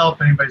Swelldale,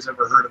 if anybody's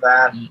ever heard of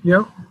that.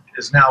 Yep. It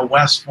is now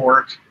West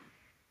Fork.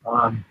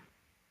 And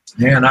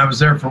I was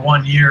there for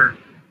 1 year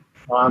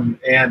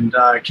and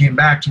came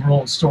back to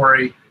Roland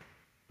Story,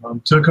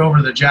 took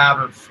over the job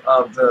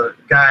of the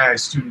guy I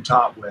student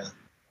taught with.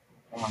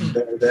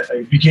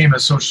 I became a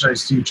social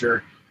studies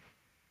teacher.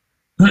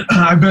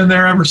 I've been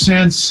there ever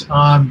since.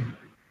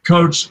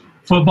 Coached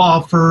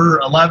football for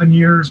 11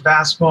 years,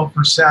 basketball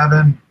for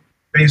 7,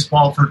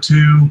 baseball for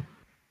 2.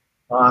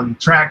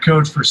 Track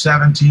coach for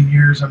 17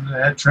 years. I'm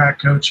the head track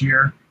coach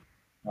here.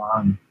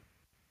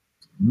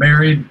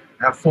 Married,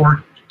 have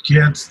 4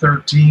 kids,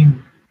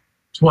 13,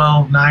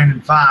 12, 9,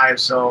 and 5.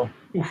 So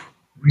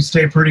we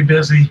stay pretty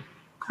busy.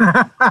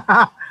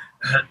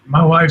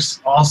 My wife's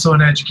also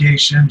in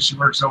education. She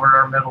works over at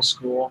our middle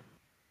school.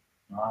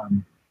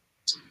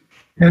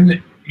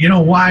 And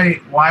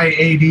why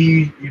AD?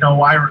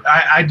 Why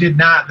I did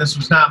not. This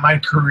was not my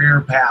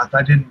career path.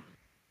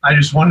 I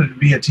just wanted to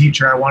be a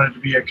teacher. I wanted to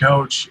be a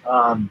coach.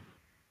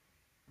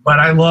 But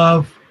I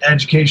love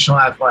educational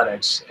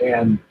athletics,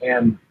 and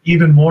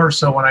even more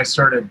so when I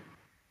started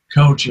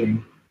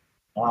coaching.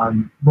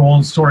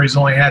 Roland Story's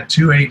only had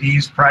 2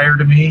 ADs prior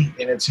to me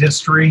in its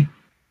history,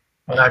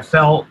 and I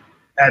felt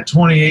at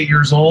 28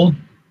 years old,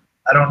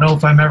 I don't know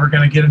if I'm ever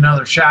going to get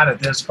another shot at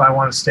this if I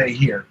want to stay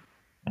here.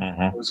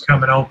 It was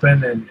coming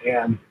open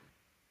and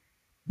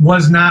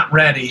was not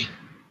ready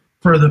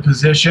for the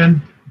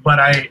position, but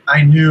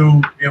I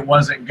knew it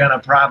wasn't going to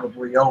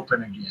probably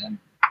open again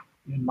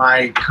in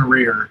my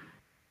career.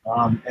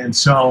 And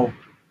so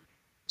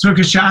took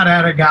a shot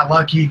at it, got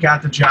lucky,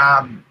 got the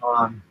job.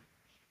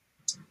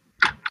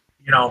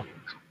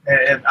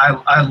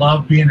 I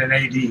love being an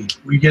AD.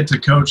 We get to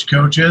coach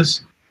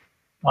coaches.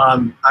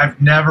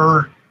 I've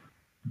never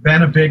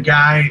been a big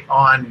guy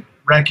on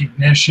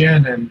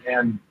recognition,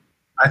 and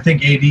I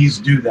think ADs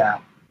do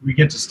that. We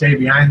get to stay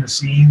behind the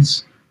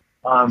scenes.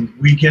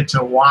 We get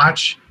to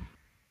watch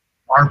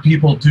our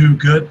people do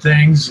good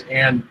things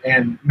and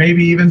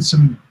maybe even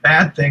some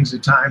bad things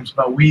at times,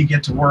 but we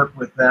get to work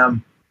with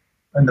them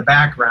in the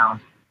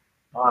background.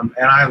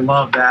 And I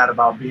love that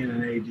about being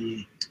an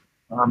AD.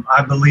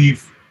 I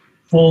believe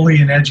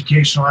fully in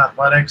educational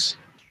athletics.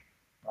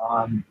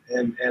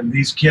 And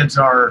these kids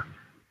are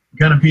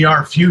going to be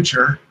our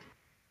future,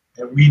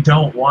 and we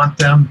don't want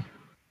them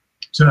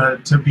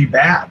to be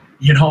bad,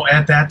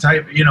 at that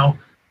type,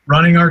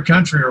 running our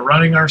country or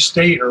running our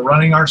state or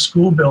running our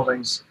school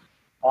buildings,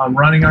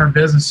 running our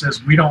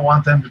businesses. We don't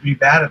want them to be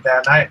bad at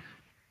that. And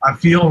I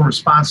feel a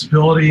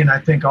responsibility, and I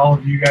think all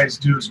of you guys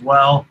do as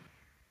well,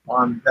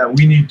 that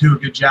we need to do a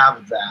good job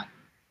of that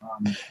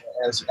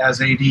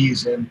as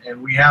ADs,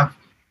 and we have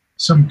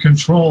some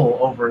control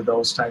over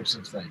those types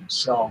of things.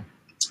 So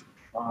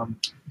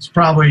it's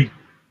probably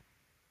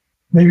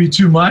maybe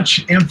too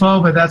much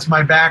info, but that's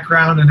my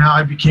background and how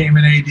I became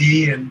an AD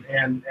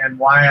and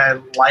why I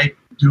like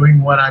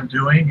doing what I'm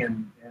doing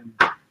and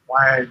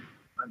why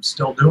I'm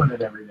still doing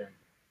it every day.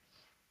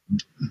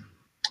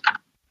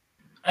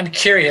 I'm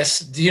curious,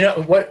 do you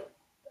know what,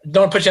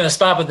 don't put you on the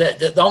spot, but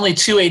the only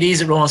 2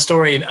 ADs at Roland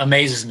Story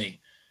amazes me.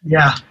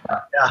 Yeah.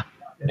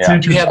 It's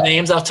interesting. Do you have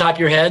names off the top of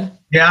your head?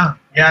 Yeah.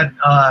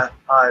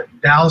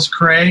 Dallas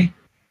Cray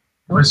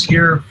was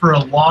here for a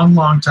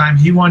long time.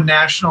 He won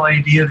National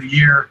AD of the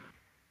Year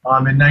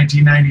in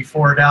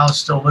 1994. Dallas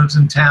still lives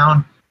in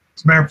town.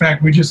 As a matter of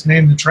fact, we just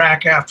named the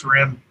track after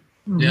him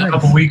a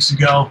couple weeks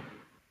ago.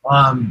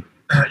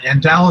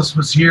 And Dallas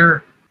was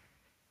here.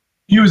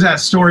 he was at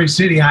Story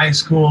City High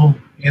School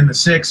in the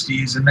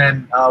 60s, and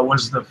then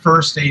was the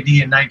first AD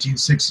in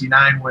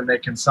 1969 when they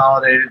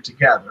consolidated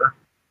together.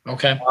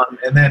 Okay.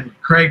 And then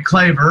Craig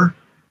Claver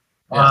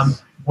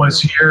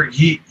was here.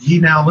 He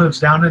now lives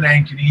down in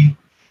Ankeny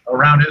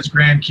around his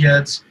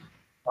grandkids,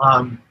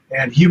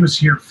 and he was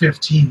here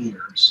 15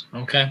 years.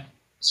 Okay.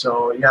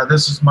 So, yeah,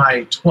 this is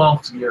my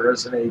 12th year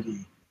as an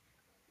AD.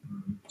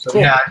 So,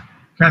 Cool. yeah,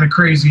 kind of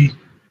crazy.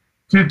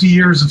 50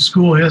 years of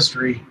school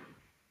history.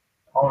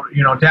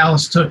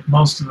 Dallas took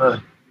most of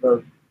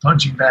the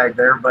punching bag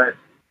there, but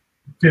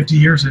 50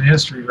 years in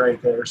history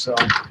right there. So,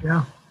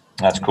 Yeah,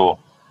 That's cool.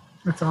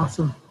 that's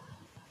awesome.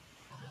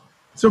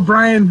 So,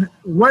 Brian,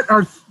 what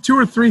are 2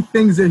 or 3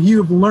 things that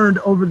you have learned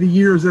over the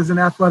years as an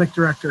athletic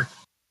director?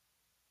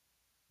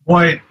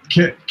 boy,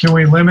 can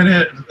we limit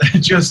it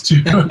just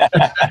to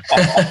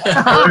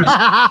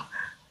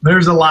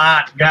there's a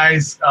lot,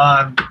 guys.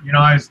 I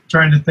was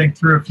trying to think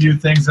through a few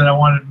things that I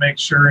wanted to make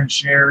sure and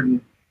shared,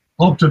 and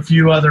hoped a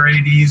few other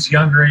ADs,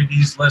 younger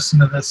ADs, listen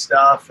to this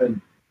stuff.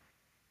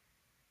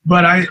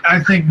 But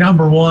I think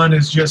number one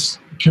is just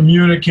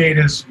communicate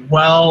as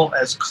well,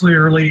 as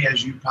clearly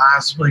as you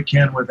possibly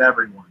can with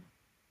everyone.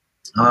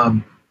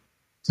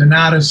 To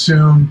not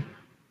assume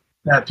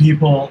that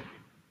people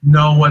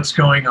know what's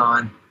going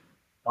on.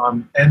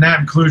 And that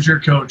includes your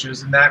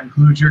coaches, and that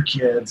includes your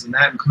kids, and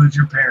that includes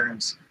your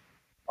parents.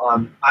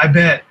 I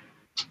bet,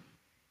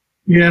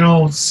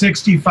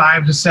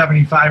 65 to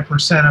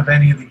 75% of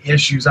any of the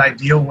issues I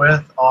deal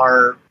with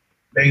are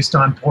based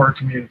on poor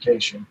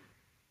communication.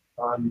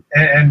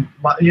 And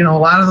a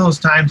lot of those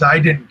times I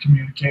didn't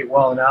communicate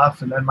well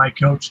enough, and then my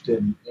coach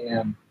didn't.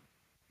 And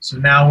so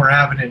now we're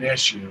having an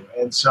issue.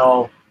 And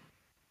so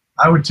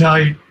I would tell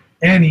you,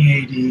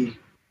 any AD,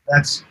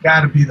 that's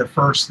got to be the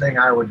first thing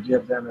I would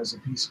give them as a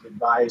piece of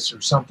advice or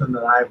something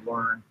that I've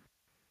learned.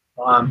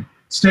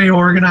 Stay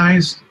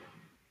organized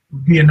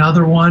would be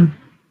another one.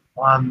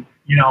 I'm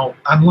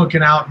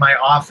looking out in my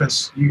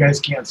office. You guys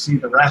can't see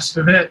the rest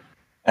of it,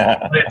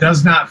 but it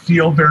does not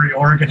feel very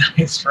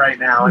organized right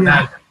now. And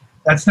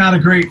that's not a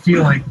great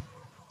feeling,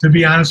 to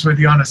be honest with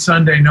you, on a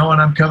Sunday, knowing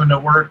I'm coming to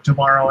work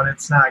tomorrow and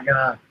it's not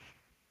going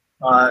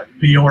to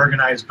be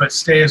organized. But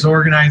stay as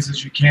organized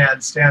as you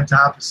can. Stay on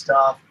top of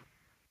stuff.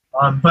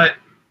 But,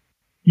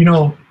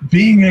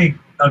 being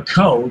a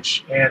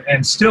coach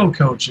and still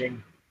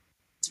coaching,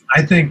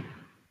 I think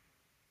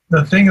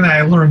the thing that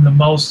I learned the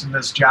most in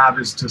this job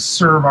is to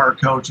serve our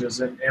coaches.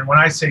 And when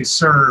I say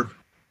serve,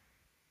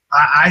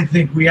 I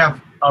think we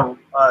have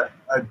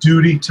a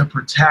duty to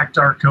protect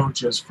our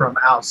coaches from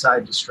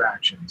outside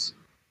distractions.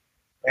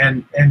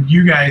 And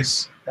you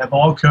guys have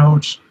all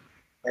coached,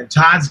 and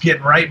Todd's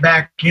getting right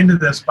back into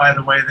this, by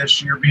the way,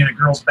 this year, being a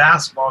girls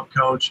basketball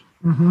coach.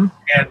 Mm-hmm.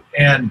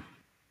 And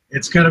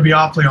it's going to be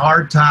awfully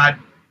hard, Todd,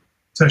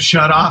 to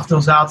shut off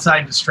those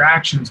outside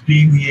distractions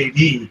being the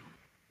AD.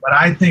 But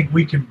I think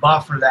we can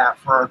buffer that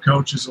for our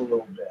coaches a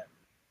little bit.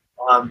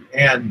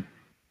 And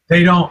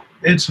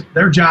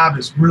their job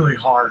is really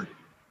hard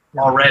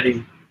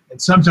already.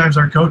 And sometimes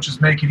our coaches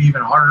make it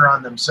even harder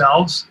on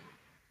themselves.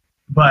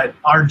 But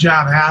our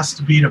job has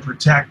to be to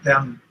protect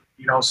them,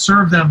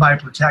 serve them by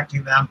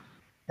protecting them,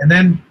 and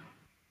then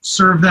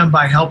serve them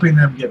by helping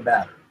them get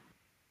better.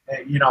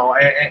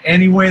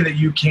 Any way that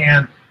you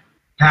can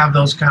have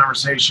those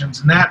conversations.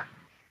 And that,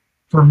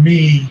 for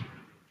me,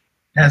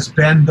 has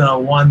been the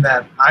one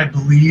that I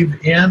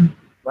believe in,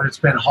 but it's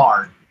been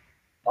hard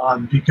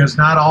because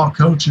not all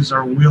coaches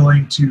are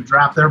willing to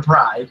drop their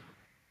pride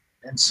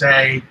and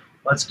say,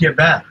 let's get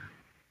better.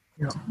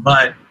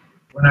 But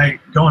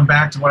going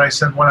back to what I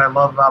said, what I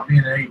love about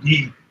being an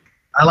AD,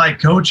 I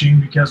like coaching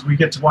because we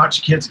get to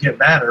watch kids get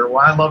better. Well,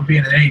 I love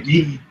being an AD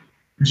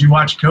because you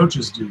watch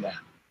coaches do that.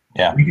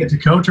 Yeah. We get to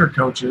coach our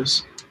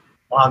coaches,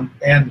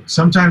 and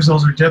sometimes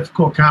those are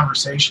difficult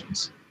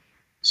conversations.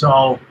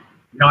 So,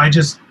 I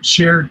just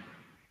shared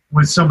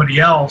with somebody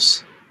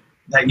else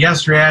that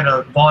yesterday I had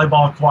a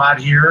volleyball quad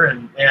here,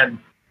 and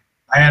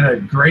I had a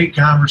great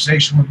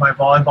conversation with my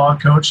volleyball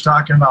coach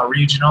talking about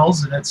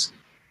regionals, and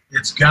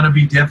it's going to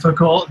be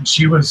difficult. And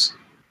she was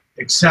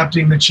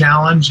accepting the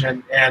challenge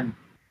and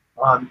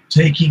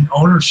taking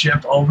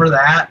ownership over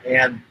that.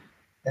 And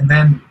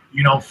then,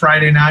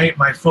 Friday night,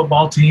 my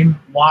football team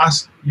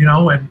lost,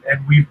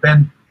 and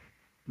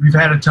we've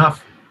had a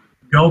tough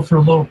go for a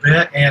little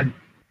bit, and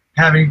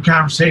having a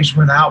conversation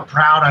with how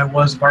proud I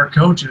was of our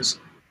coaches.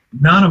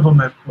 None of them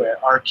have quit.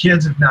 Our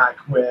kids have not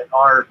quit.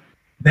 Our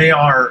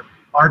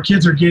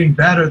kids are getting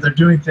better. They're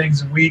doing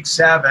things in week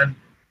 7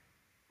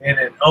 in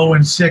an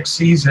 0-6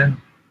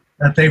 season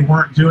that they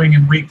weren't doing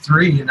in week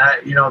 3. And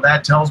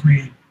that tells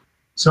me,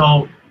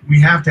 so we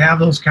have to have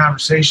those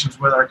conversations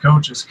with our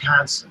coaches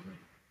constantly.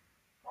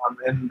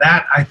 And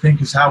that, I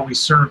think, is how we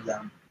serve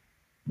them.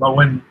 But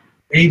when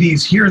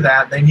ADs hear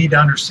that, they need to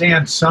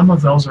understand some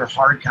of those are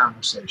hard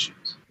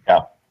conversations.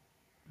 Yeah.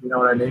 You know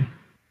what I mean?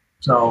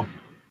 So,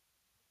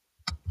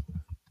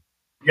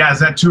 yeah, is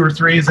that 2 or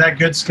 3? Is that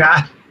good,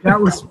 Scott?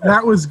 That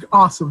was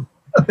awesome.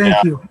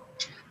 Thank you.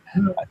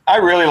 I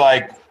really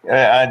like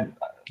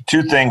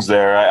 2 things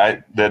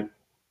there that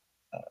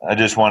I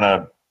just want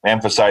to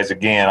emphasize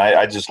again,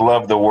 I just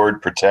love the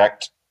word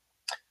protect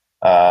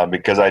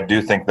because I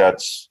do think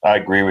I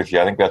agree with you.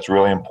 I think that's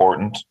really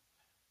important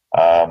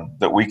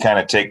that we kind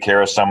of take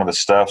care of some of the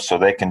stuff so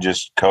they can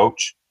just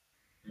coach.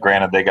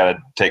 Granted, they got to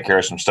take care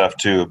of some stuff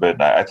too,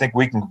 but I think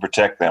we can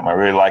protect them. I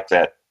really like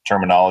that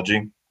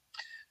terminology.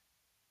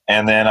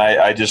 And then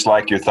I just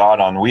like your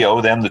thought on we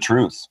owe them the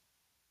truth.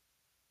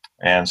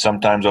 And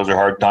sometimes those are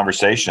hard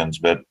conversations,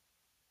 but,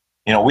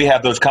 we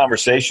have those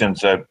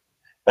conversations. A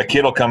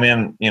kid will come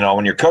in,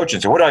 when you're coaching,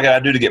 say, what do I got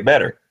to do to get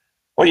better?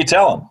 What do you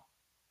tell them?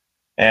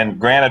 And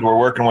granted, we're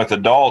working with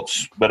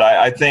adults, but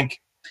I think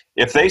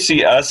if they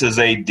see us as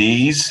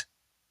ADs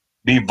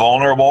be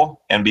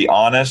vulnerable and be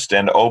honest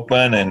and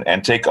open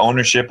and take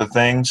ownership of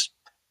things,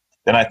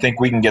 then I think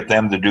we can get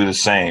them to do the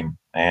same.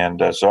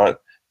 And so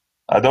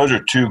those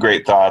are two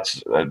great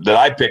thoughts that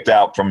I picked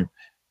out from.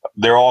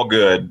 They're all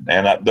good,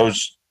 and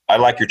I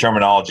like your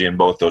terminology in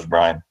both those,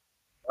 Brian.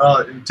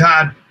 Well,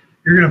 Todd,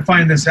 you're going to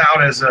find this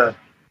out as a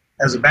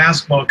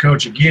basketball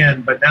coach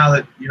again, but now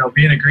that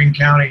being at Greene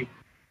County,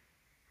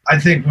 I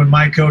think when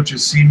my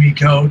coaches see me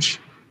coach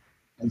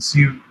and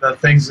see the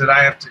things that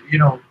I have to,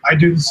 I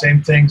do the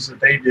same things that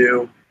they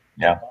do.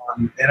 Yeah.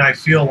 And I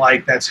feel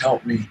like that's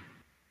helped me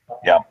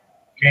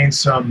gain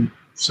some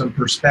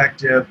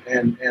perspective,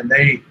 and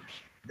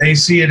they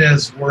see it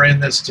as we're in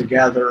this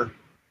together,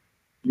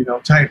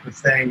 type of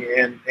thing.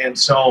 And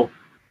so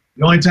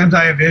the only times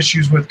I have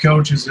issues with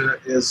coaches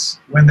is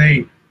when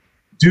they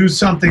do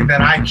something that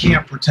I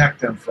can't protect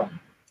them from.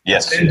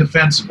 Yes. It's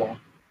indefensible.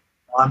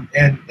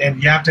 And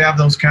you have to have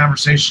those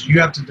conversations. You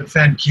have to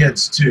defend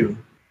kids too.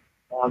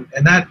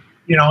 And that,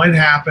 it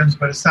happens,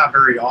 but it's not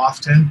very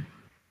often.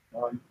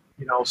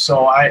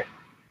 So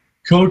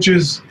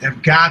coaches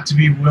have got to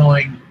be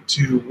willing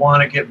to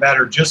want to get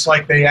better, just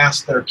like they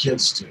ask their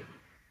kids to.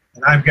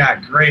 And I've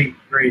got great,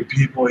 great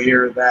people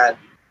here that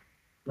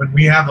when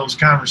we have those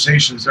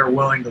conversations, they're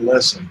willing to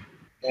listen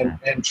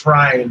and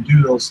try and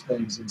do those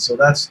things. And so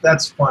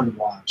that's fun to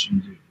watch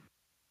and do.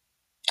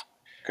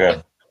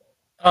 Good.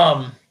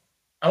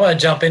 I want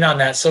to jump in on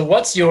that. So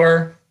what's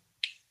your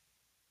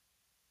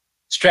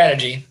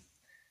strategy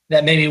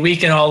that maybe we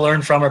can all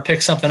learn from or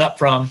pick something up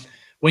from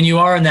when you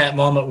are in that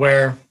moment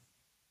where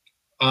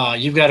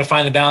you've got to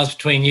find the balance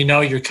between,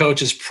 your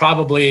coach is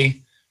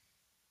probably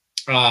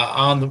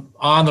on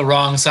the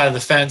wrong side of the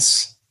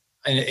fence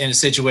in a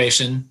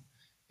situation,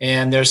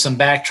 and there's some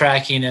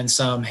backtracking and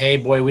some, hey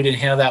boy, we didn't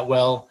handle that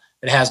well.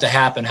 It has to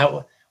happen.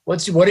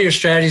 What are your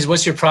strategies?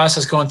 What's your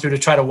process going through to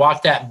try to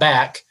walk that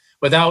back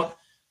without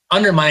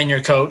undermining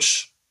your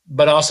coach,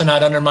 but also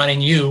not undermining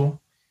you,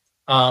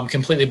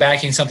 completely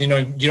backing something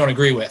you don't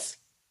agree with?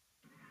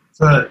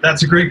 So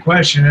that's a great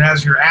question. And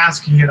as you're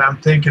asking it, I'm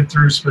thinking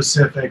through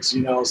specifics,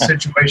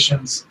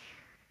 situations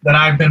that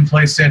I've been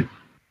placed in.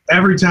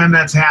 Every time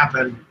that's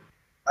happened,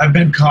 I've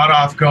been caught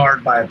off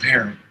guard by a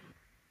parent.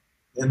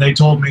 And they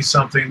told me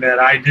something that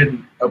I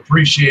didn't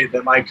appreciate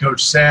that my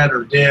coach said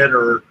or did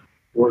or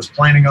was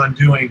planning on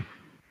doing.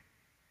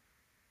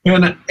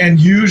 And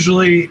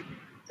usually,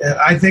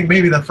 I think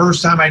maybe the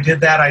first time I did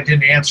that, I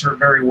didn't answer it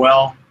very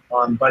well.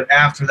 But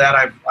after that,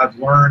 I've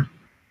learned.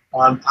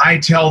 I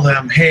tell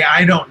them, hey,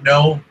 I don't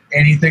know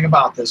anything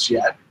about this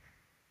yet.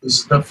 This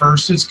is the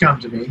first it's come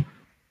to me.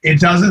 It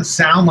doesn't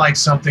sound like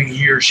something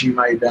he or she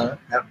might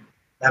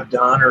have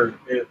done or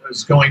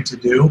is going to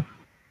do.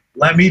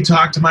 Let me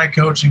talk to my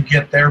coach and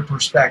get their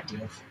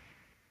perspective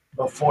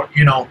before,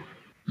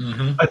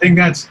 I think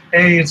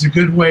it's a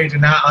good way to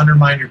not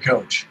undermine your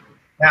coach.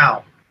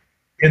 Now,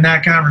 in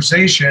that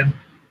conversation,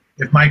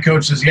 if my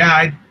coach says,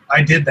 yeah,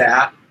 I did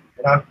that,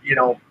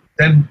 and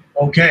then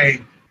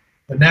okay,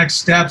 the next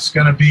step's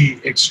going to be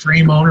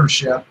extreme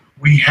ownership.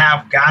 We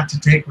have got to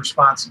take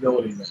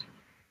responsibility then.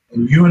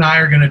 And you and I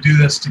are going to do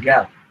this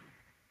together.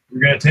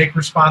 We're going to take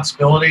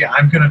responsibility.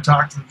 I'm going to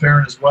talk to the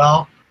parent as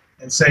well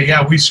and say,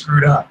 yeah, we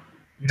screwed up.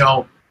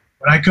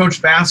 When I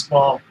coached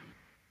basketball,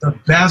 the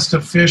best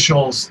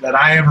officials that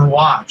I ever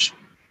watched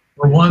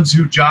were ones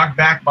who jogged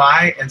back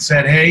by and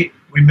said, hey,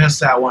 we missed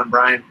that one,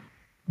 Brian.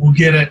 We'll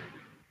get it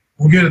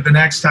the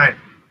next time.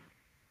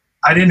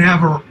 I didn't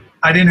have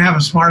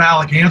a smart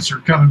aleck answer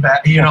coming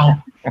back, Yeah.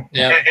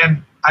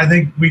 And I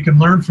think we can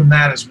learn from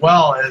that as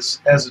well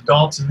as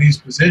adults in these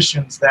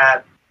positions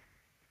that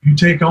you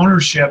take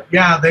ownership.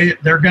 Yeah,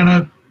 they're going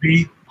to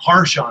be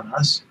harsh on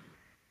us.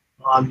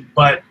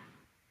 But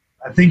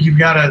I think you've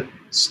got to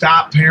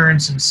stop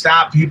parents and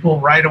stop people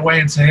right away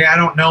and say, hey, I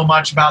don't know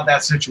much about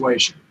that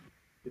situation.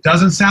 It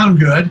doesn't sound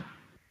good,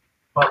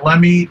 but let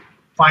me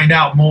find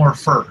out more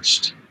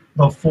first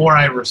before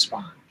I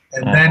respond.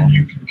 And then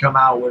you can come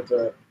out with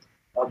a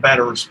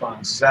better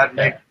response. Does that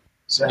make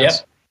sense? Yep.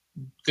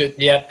 Good.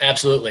 Yeah,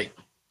 absolutely.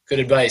 Good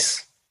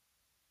advice.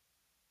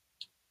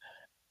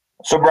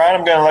 So, Brian,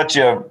 I'm going to let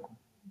you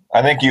 –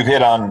 I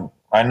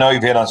know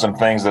you've hit on some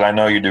things that I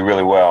know you do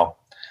really well.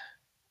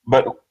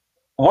 But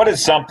what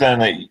is something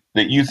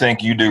that you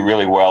think you do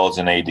really well as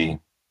an AD?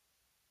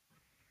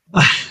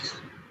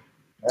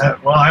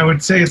 Well, I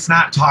would say it's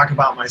not talk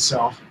about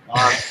myself.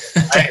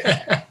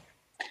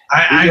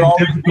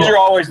 These are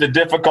always the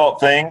difficult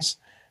things.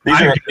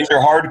 These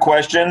are hard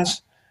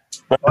questions,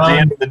 but at the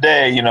end of the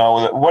day, you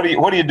know, what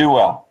do you do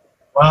well?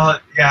 Well,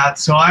 yeah.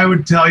 So I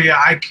would tell you,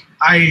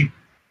 I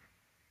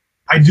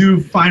do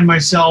find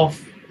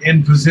myself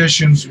in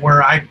positions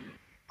where I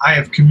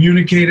have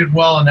communicated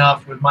well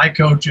enough with my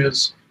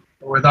coaches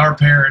or with our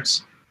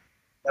parents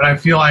that I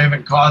feel I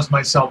haven't caused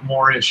myself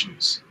more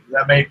issues.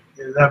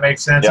 Does that make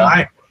sense?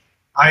 Yeah.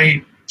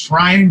 I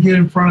try and get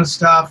in front of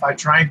stuff. I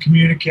try and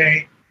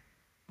communicate.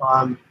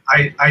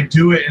 I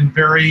do it in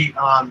very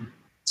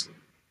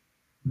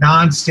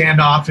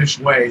non-standoffish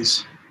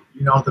ways,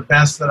 you know, the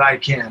best that I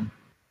can.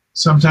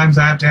 Sometimes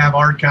I have to have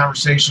hard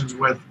conversations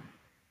with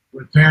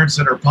parents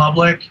that are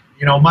public.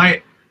 You know,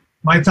 my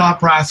thought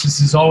process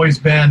has always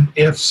been,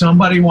 if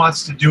somebody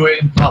wants to do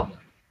it in public,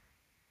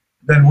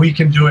 then we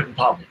can do it in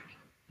public.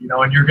 You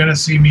know, and you're going to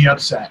see me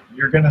upset.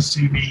 You're going to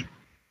see me,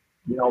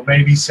 you know,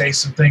 maybe say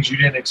some things you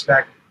didn't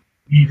expect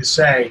me to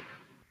say.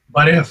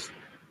 But if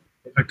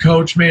a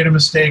coach made a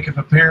mistake, if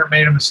a parent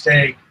made a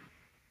mistake,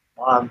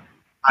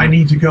 I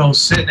need to go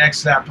sit next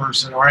to that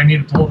person, or I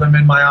need to pull them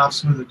in my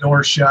office with the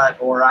door shut,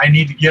 or I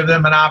need to give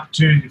them an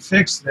opportunity to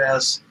fix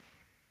this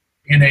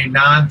in a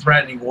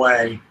non-threatening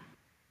way.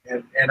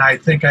 And I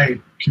think I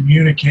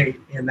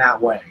communicate in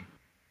that way.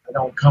 I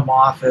don't come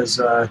off as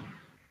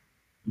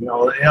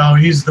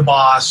he's the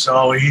boss,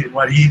 so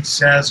what he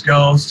says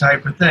goes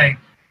type of thing.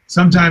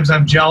 Sometimes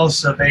I'm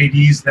jealous of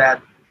ADs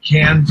that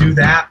can do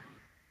that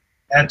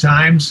at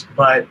times,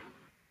 but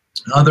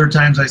other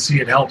times I see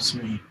it helps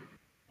me.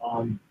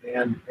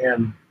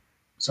 And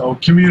so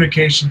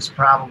communication's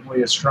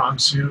probably a strong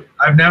suit.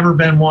 I've never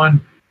been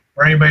one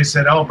where anybody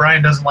said, "Oh,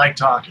 Brian doesn't like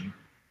talking."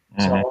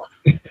 Mm-hmm. So,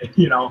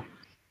 you know,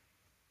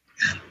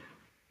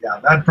 yeah,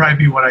 that'd probably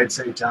be what I'd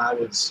say,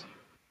 Todd, is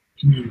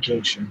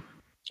communication.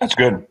 That's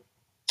good.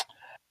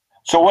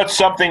 So what's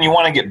something you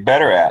want to get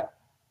better at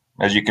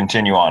as you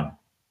continue on?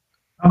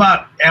 How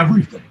about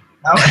everything?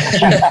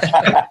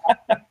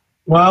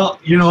 Well,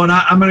 you know, and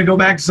I'm going to go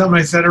back to something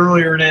I said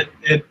earlier, and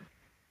it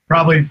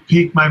probably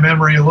piqued my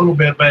memory a little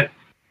bit, but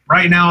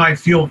right now I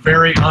feel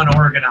very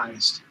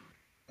unorganized.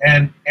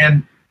 And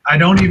I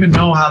don't even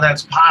know how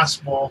that's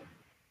possible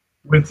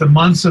with the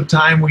months of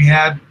time we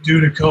had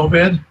due to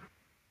COVID.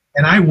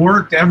 And I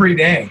worked every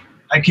day.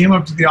 I came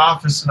up to the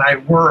office and I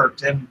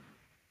worked, and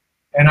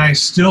I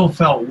still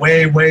felt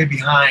way, way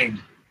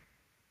behind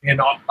in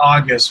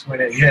August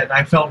when it hit. And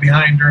I felt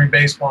behind during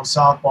baseball and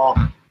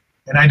softball.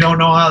 And I don't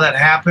know how that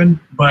happened,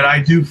 but I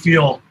do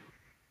feel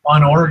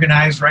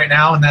unorganized right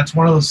now. And that's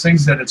one of those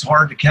things that it's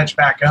hard to catch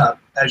back up,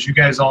 as you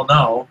guys all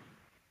know.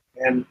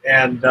 And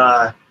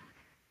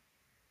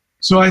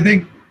so I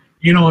think,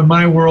 you know, in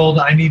my world,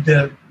 I need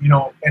to, you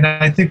know, and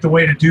I think the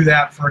way to do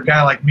that for a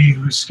guy like me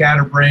who's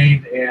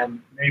scatterbrained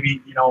and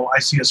maybe, you know, I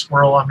see a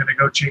squirrel, I'm going to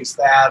go chase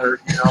that, or,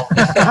 you know,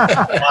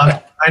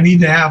 I need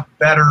to have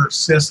better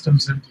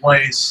systems in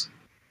place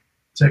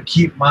to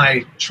keep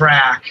my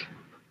track.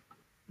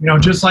 You know,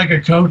 just like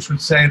a coach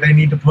would say, they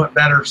need to put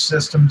better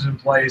systems in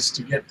place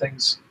to get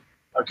things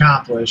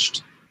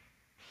accomplished.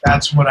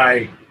 That's what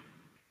I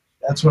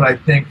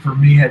think for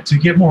me. To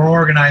get more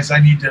organized,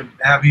 I need to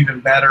have even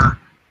better.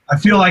 I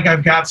feel like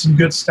I've got some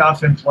good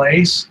stuff in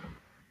place,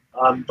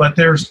 but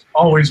there's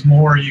always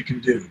more you can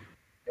do.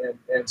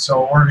 And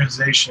so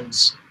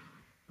organization's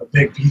a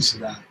big piece of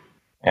that.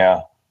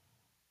 Yeah.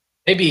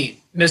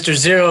 Maybe Mr.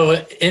 Zero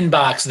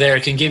Inbox there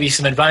can give you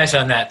some advice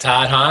on that,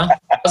 Todd, huh?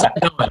 How's that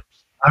going?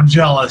 I'm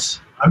jealous.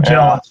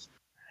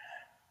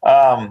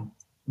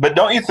 But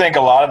don't you think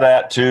a lot of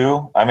that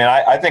too? I mean,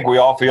 I think we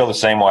all feel the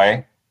same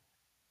way.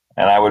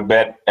 And I would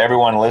bet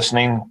everyone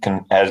listening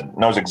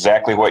knows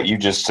exactly what you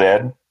just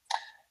said.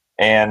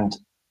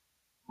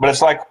 But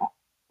it's like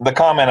the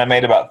comment I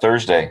made about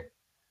Thursday.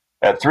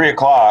 At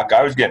 3:00,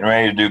 I was getting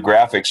ready to do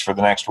graphics for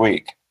the next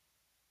week.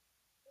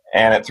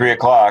 And at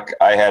 3:00,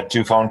 I had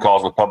 2 phone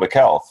calls with public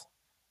health.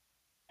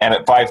 And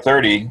at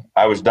 5:30,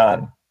 I was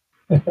done.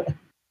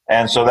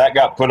 And so that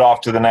got put off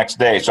to the next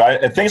day.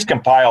 So things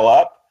can pile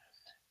up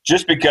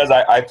just because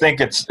I think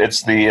it's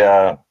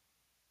the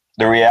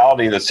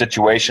reality of the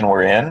situation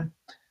we're in,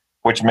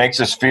 which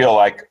makes us feel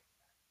like,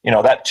 you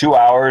know, that 2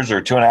 hours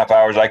or 2.5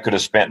 hours I could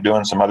have spent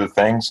doing some other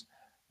things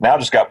now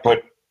just got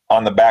put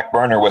on the back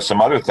burner with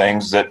some other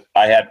things that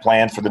I had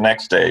planned for the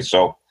next day.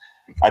 So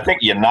I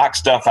think you knock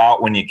stuff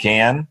out when you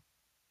can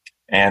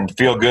and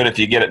feel good if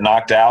you get it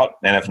knocked out.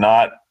 And if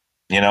not,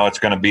 you know, it's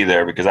going to be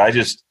there, because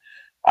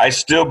I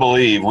still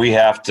believe we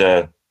have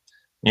to,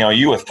 you know,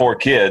 you with 4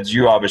 kids,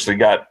 you obviously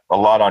got a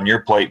lot on your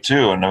plate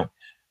too. And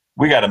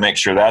we got to make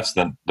sure that's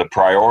the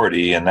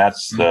priority, and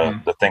that's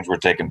the things we're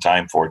taking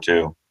time for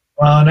too.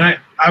 Well, and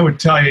I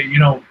would tell you, you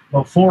know,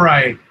 before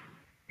I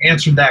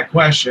answered that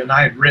question,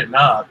 I had written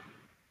up,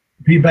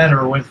 be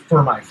better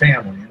for my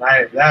family.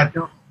 And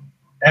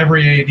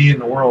every AD in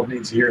the world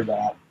needs to hear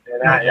that.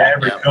 And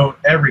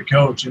every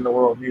coach in the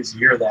world needs to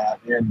hear that.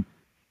 And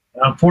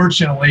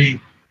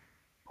unfortunately,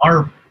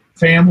 our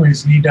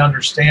families need to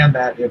understand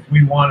that if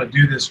we want to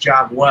do this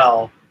job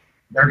well,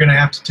 they're going to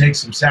have to take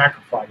some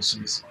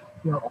sacrifices.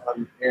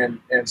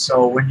 And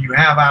so when you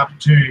have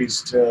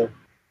opportunities to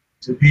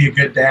be a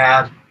good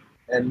dad,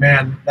 and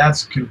man,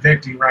 that's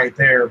convicting right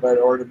there.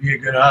 Or to be a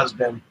good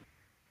husband,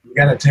 you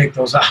got to take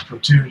those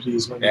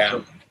opportunities when you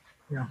can.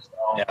 Yeah.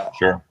 So,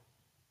 Sure.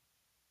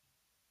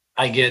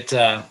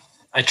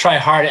 I try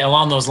hard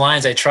along those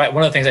lines. One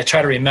of the things I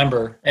try to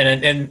remember,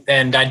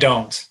 and I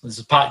don't. There's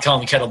a pot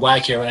calling the kettle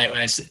black here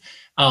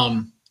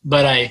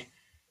but I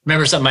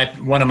remember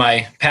something one of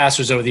my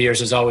pastors over the years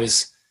has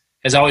always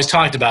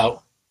talked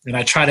about, and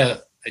I try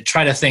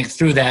to think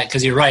through that,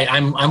 because you're right.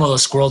 I'm one of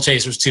those squirrel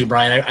chasers too,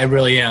 Brian. I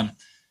really am.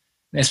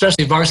 And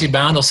especially Varsity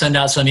Bound will send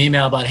out some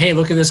email about, hey,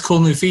 look at this cool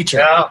new feature.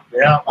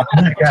 Yeah.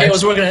 Okay, I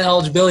was working on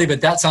eligibility,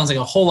 but that sounds like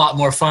a whole lot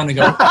more fun to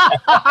go.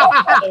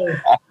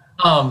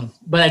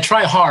 But I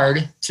try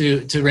hard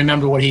to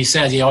remember what he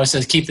says. He always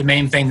says, keep the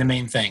main thing the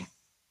main thing.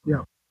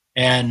 Yeah.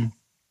 And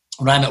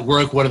when I'm at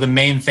work, what are the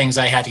main things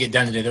I had to get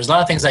done today? There's a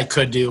lot of things I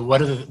could do.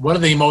 What are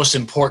the most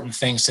important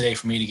things today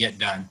for me to get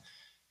done?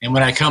 And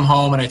when I come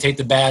home and I take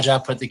the badge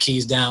out, put the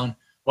keys down,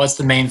 what's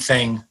the main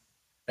thing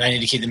that I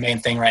need to keep the main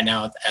thing right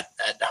now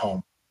at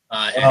home?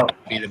 And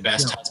be the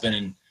best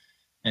husband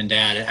and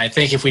dad. I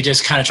think if we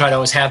just kind of try to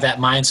always have that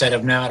mindset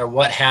of, no matter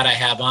what hat I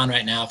have on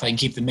right now, if I can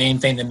keep the main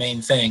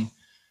thing,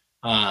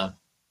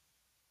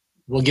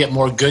 we'll get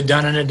more good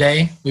done in a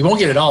day. We won't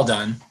get it all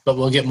done, but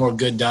we'll get more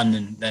good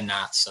done than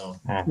not. So,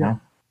 yeah,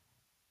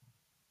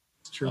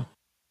 it's true.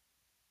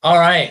 All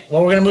right.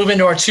 Well, we're going to move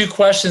into our 2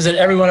 questions that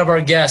every one of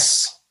our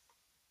guests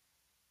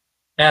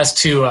has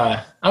to,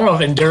 I don't know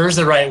if endure is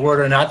the right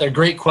word or not. They're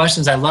great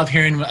questions. I love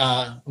hearing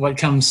what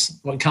comes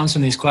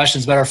from these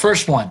questions. But our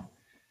first one,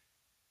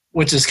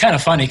 which is kind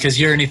of funny because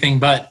you're anything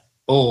but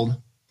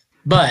old,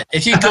 but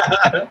if you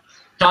could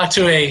talk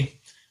to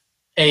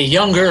a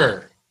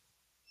younger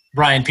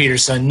Brian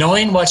Peterson,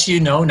 knowing what you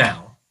know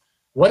now,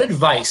 what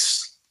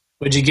advice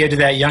would you give to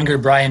that younger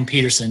Brian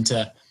Peterson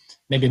to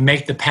maybe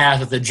make the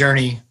path of the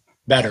journey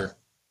better?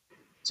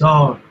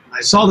 So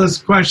I saw this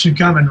question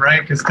coming,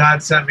 right? Because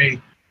God sent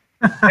me,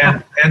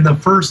 and the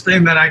first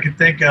thing that I could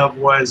think of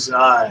was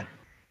I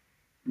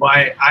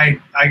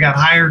got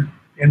hired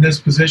in this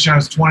position. I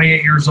was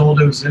 28 years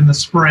old. It was in the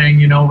spring.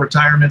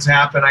 Retirements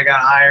happen. I got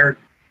hired,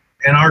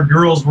 and our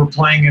girls were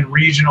playing in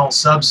regional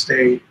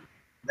sub-state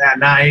that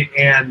night,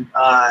 and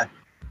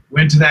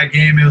went to that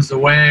game. It was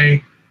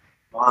away,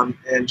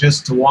 and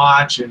just to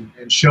watch, and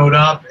showed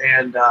up,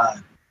 and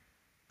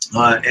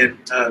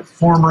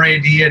former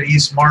AD at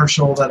East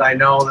Marshall that I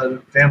know, that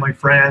are family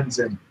friends,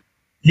 and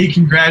he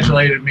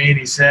congratulated me, and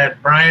he said,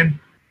 Brian,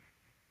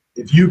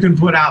 if you can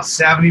put out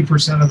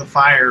 70% of the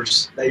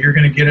fires that you're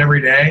going to get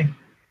every day,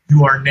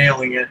 you are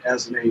nailing it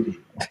as an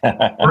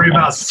AD. Worry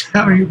about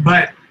 70,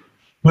 but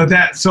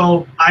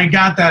so I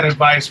got that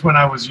advice when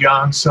I was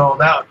young. So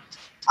that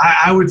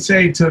I would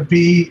say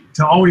to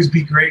always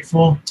be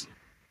grateful.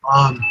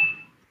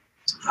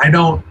 I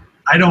don't,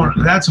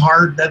 that's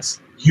hard. That's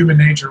human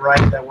nature,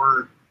 right? That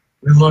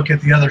we look at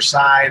the other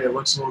side. It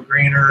looks a little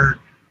greener.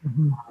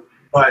 Mm-hmm.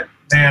 But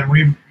man,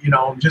 we've,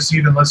 just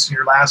even listening to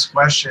your last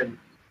question.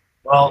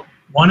 Well,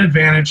 one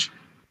advantage,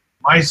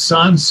 my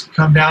sons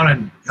come down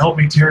and help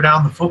me tear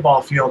down the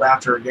football field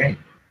after a game.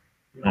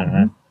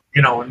 And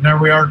there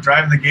we are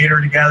driving the Gator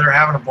together,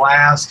 having a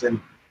blast,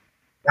 and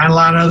not a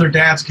lot of other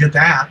dads get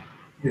that,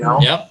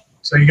 Yep.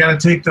 So you got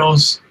to take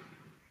those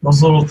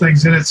little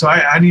things in it. So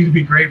I need to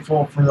be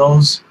grateful for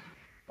those,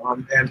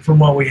 and from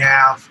what we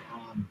have.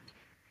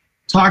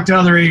 Talk to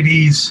other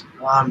ADs,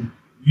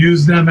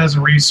 use them as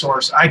a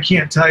resource. I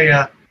can't tell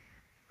you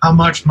how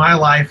much my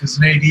life as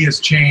an AD has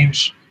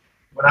changed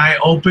when I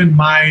opened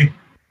my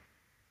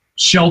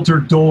shelter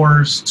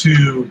doors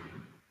to,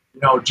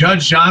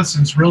 Judge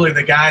Johnson's really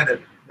the guy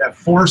that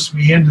forced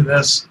me into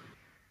this.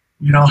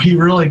 He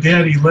really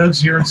did. He lives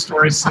here in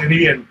Story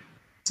City, and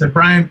said,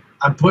 Brian,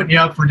 I'm putting you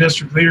up for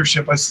district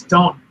leadership. I said,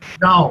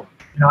 no.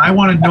 I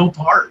wanted no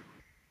part.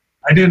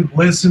 I didn't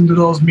listen to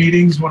those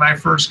meetings when I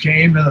first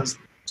came. I was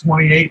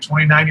 28,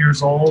 29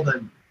 years old,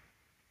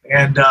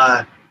 and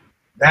that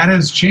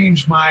has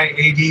changed my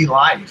AD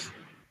life,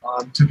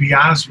 to be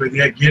honest with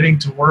you, getting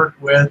to work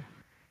with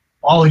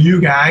all of you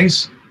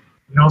guys.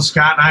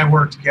 Scott and I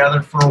worked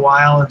together for a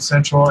while in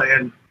Central,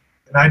 and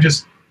I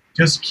just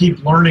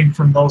keep learning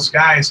from those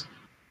guys.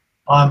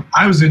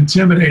 I was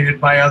intimidated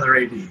by other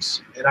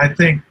ADs, and I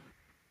think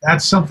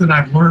that's something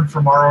I've learned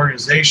from our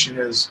organization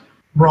is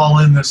we're all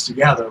in this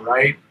together,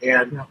 right?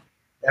 And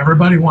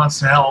everybody wants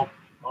to help,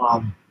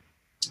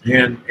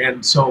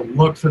 and so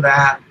look for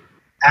that,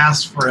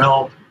 ask for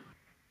help.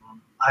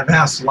 I've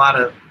asked a lot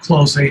of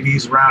close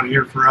ADs around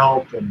here for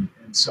help, and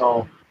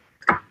so,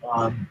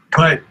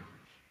 but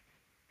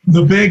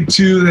the big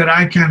 2 that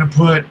I kind of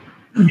put,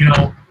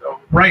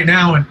 right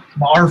now, and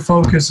our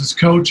focus as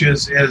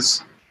coaches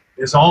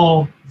is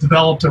all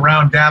developed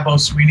around Dabo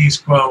Sweeney's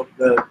quote,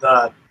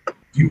 the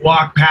you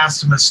walk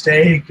past a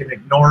mistake and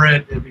ignore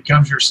it, it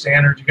becomes your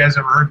standard. You guys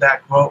ever heard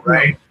that quote,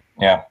 right?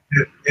 Yeah.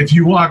 If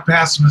you walk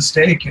past a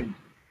mistake and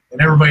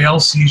everybody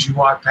else sees you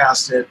walk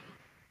past it,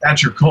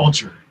 that's your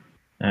culture.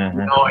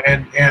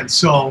 And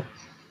so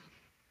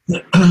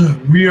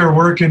we are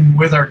working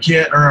with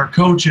our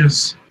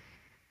coaches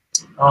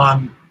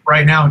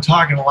right now and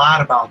talking a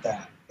lot about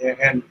that.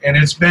 And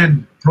it's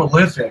been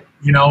prolific,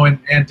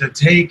 and to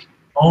take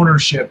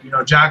ownership,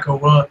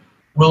 Jocko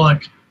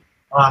Willink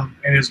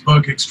in his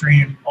book,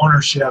 Extreme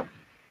Ownership,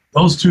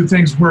 those two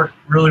things work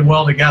really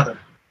well together.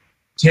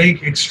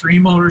 Take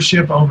extreme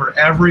ownership over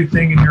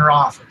everything in your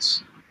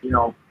office.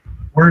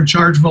 We're in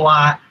charge of a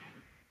lot,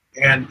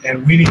 and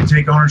we need to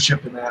take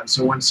ownership in that.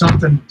 So when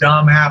something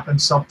dumb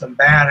happens, something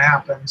bad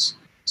happens,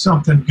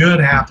 something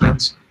good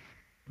happens,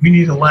 we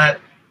need to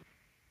let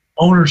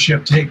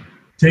ownership take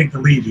the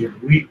lead here.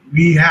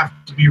 We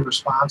have to be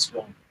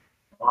responsible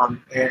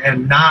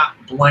and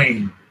not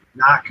blame,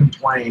 not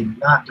complain,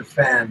 not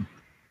defend.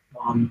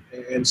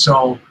 And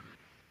so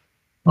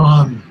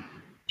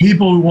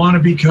people who want to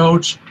be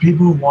coached,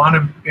 people who want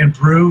to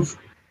improve,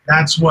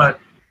 that's what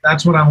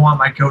I want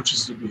my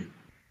coaches to be.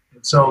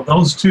 And so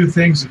those two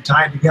things have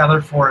tied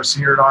together for us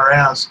here at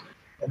RS,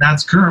 and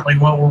that's currently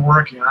what we're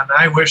working on.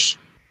 I wish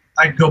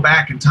I could go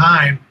back in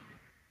time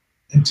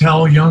and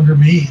tell younger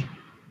me,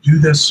 do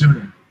this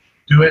sooner.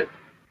 Do it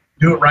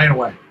right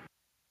away.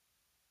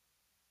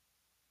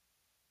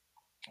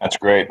 That's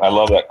great. I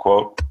love that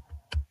quote.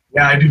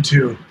 Yeah, I do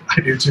too.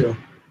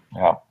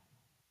 Yeah.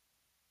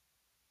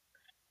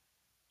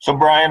 So,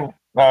 Brian,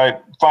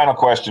 final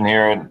question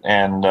here,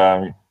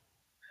 and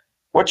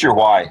what's your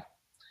why?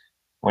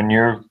 When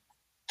your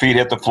feet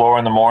hit the floor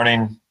in the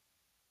morning,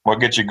 what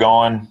gets you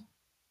going?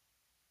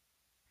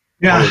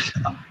 Yeah,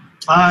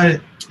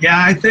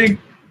 I think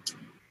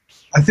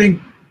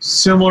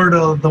similar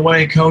to the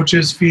way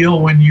coaches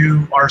feel when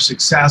you are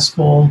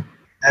successful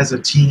as a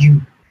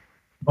team,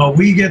 but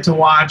we get to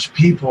watch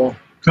people,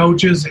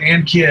 coaches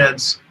and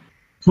kids,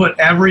 put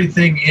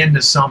everything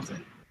into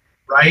something,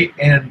 right?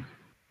 And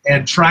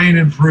try and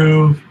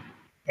improve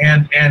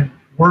and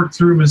work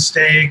through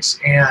mistakes,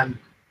 and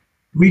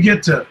we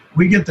get the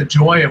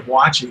joy of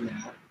watching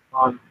that,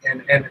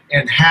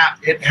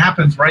 it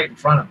happens right in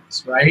front of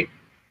us, right?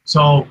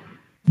 So,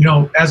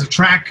 as a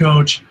track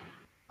coach,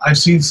 I've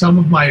seen some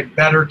of my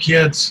better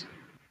kids,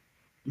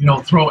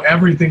 throw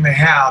everything they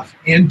have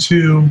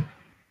into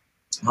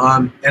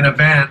an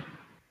event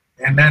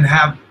and then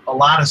have a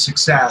lot of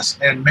success.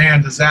 And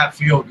man, does that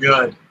feel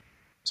good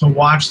to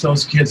watch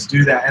those kids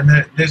do that. And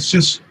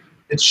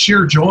it's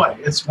sheer joy.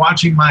 It's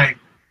watching my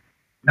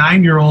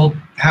 9-year-old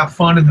have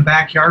fun in the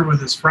backyard with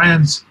his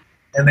friends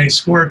and they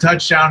score a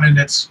touchdown, and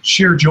it's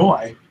sheer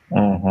joy.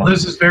 Mm-hmm. Well,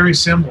 this is very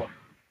similar.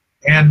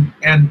 And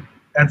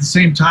at the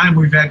same time,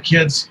 we've had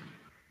kids,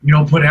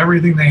 put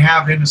everything they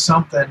have into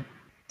something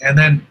and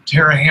then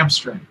tear a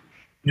hamstring,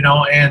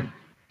 and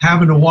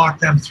having to walk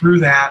them through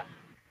that,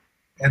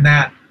 and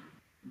that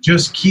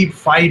just keep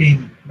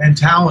fighting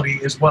mentality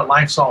is what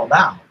life's all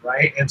about,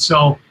 right? And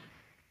so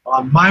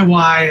my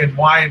why and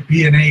why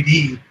be an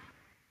AD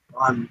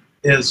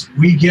is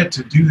we get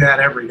to do that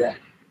every day,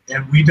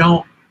 and we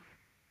don't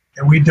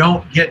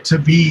get to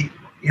be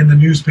in the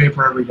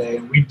newspaper every day,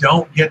 and we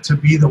don't get to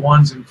be the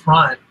ones in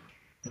front,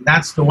 and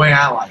that's the way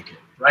I like it,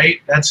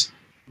 right? That's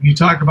when you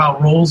talk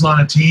about roles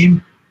on a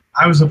team.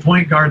 I was a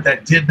point guard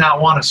that did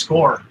not want to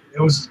score. It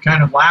was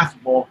kind of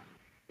laughable.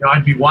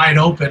 I'd be wide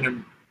open,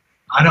 and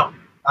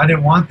I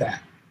didn't want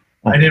that.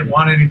 I didn't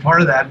want any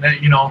part of that.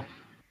 And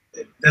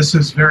this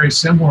is very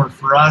similar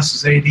for us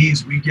as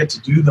ADs. We get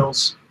to do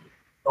those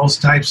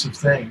types of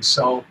things.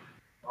 So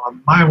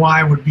my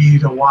why would be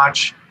to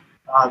watch.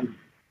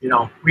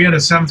 We had a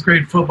 7th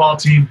grade football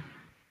team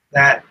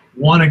that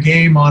won a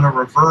game on a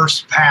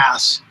reverse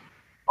pass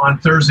on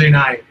Thursday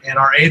night, and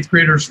our 8th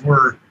graders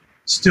were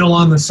still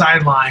on the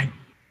sideline,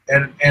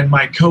 and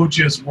my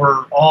coaches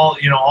were all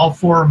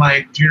 4 of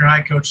my junior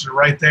high coaches are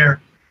right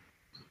there.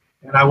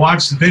 And I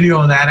watched the video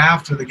of that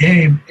after the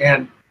game,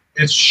 and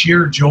it's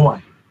sheer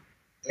joy.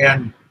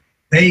 And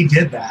they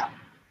did that.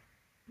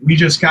 We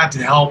just got to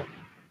help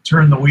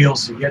turn the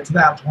wheels to get to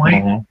that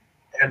point.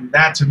 Mm-hmm. And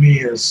that to me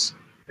it's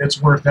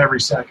worth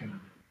every second of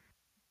it.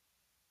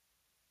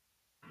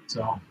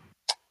 So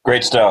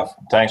great stuff.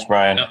 Thanks,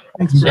 Brian. Yep.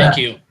 Thank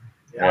you.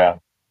 Yeah.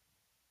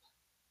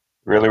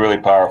 Really, really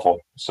powerful.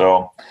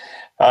 So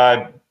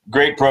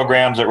great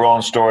programs at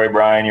Rolling Story,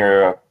 Brian.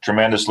 You're a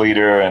tremendous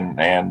leader,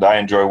 and I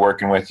enjoy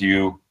working with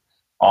you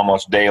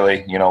almost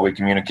daily. We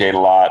communicate a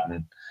lot,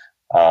 and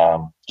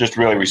just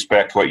really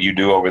respect what you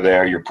do over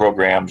there, your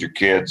programs, your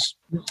kids,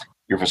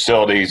 your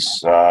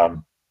facilities.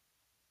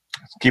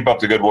 Keep up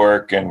the good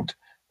work. And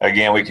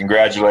again, we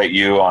congratulate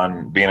you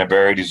on being a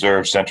very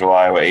deserved Central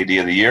Iowa AD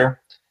of the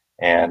Year,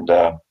 and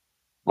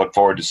look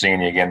forward to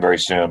seeing you again very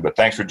soon. But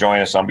thanks for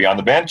joining us on Beyond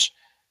the Bench,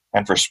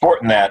 and for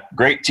sporting that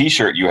great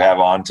T-shirt you have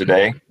on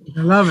today.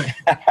 I love it.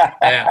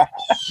 Yeah.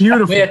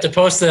 Beautiful. We have to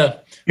post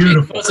a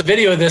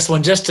video of this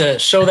one just to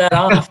show that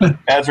off.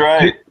 That's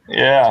right.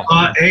 Yeah.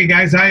 Hey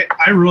guys, I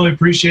really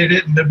appreciate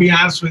it. And to be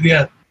honest with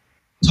you,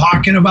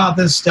 talking about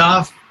this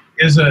stuff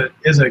is a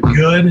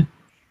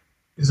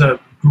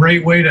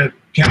great way to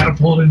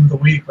catapult into the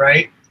week,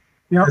 right?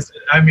 Yep.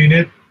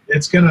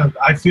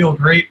 I feel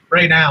great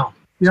right now.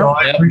 Yep. So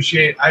I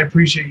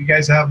appreciate you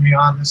guys having me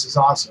on. This is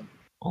awesome.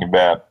 You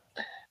bet.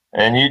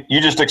 And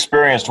you just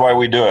experienced why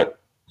we do it.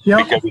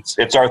 Yep. Because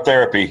it's our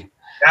therapy.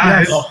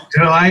 Yeah,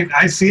 Yes.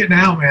 I see it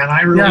now, man.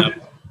 I really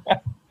do.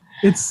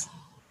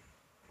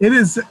 It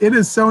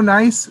is so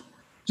nice.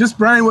 Just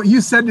Brian, what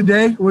you said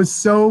today was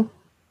so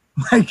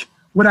like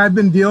what I've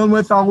been dealing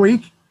with all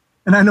week.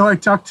 And I know I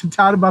talked to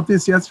Todd about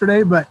this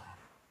yesterday, but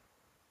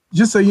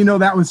just so you know,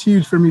 that was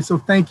huge for me. So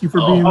thank you for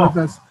being with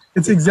us.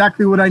 It's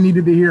exactly what I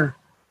needed to hear.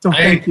 So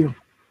thank you.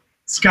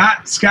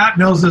 Scott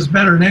knows this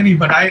better than any,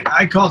 but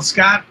I called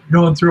Scott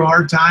going through a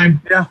hard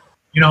time,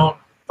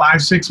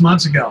 5-6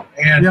 months ago.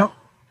 And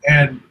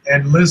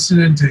and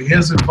listening to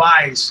his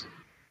advice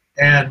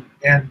and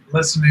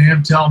listening to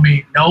him tell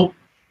me, nope,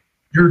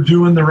 you're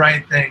doing the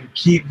right thing.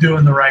 Keep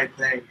doing the right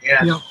thing.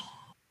 And,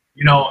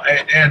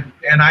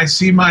 and I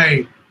see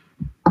I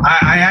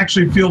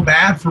actually feel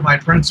bad for my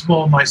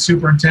principal, my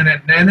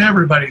superintendent, and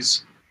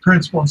everybody's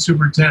principal and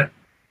superintendent.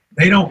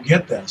 They don't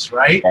get this,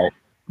 right?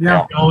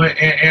 Yeah.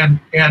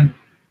 And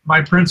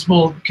my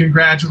principal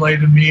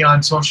congratulated me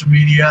on social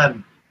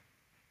media,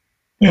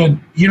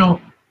 and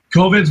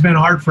COVID's been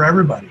hard for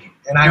everybody,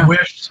 and I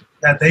wish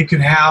that they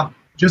could have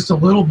just a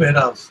little bit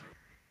of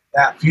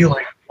that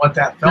feeling, what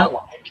that felt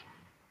like.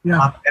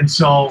 Yeah. And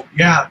so,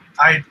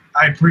 I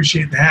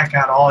appreciate the heck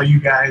out of all you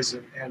guys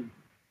and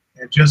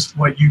just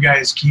what you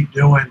guys keep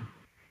doing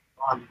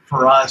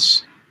for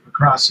us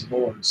across the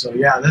board. So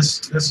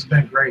this has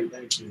been great.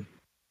 Thank you.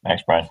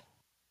 Thanks, Brian.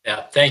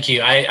 Yeah, thank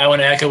you. I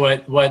want to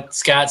echo what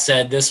Scott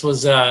said. This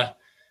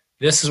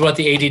is what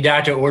the AD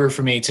doctor ordered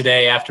for me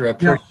today after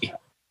a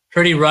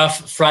pretty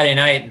rough Friday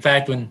night. In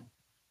fact, when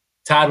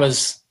Todd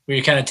we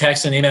were kind of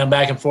texting, emailing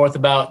back and forth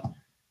about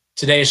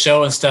today's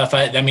show and stuff.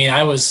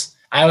 I was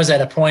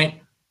at a point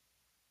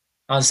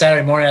on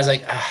Saturday morning. I was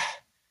like,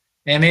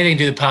 man, maybe they can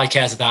do the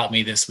podcast without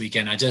me this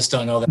weekend. I just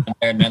don't know that I'm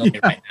there mentally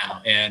right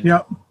now.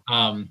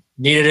 And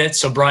needed it.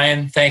 So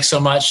Brian, thanks so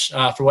much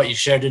for what you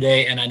shared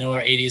today. And I know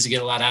our ADs will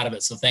get a lot out of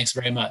it. So thanks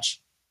very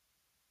much.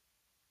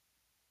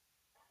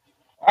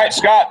 All right,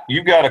 Scott,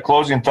 you've got a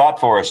closing thought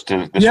for us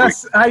this week.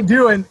 Yes, I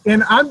do.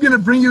 And I'm going to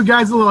bring you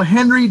guys a little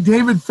Henry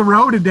David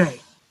Thoreau today.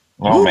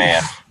 Oh,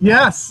 man.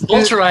 Yes.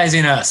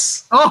 Culturizing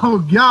us.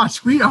 Oh,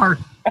 gosh, we are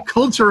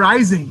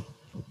culturizing.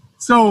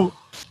 So,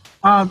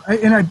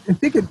 and I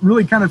think it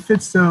really kind of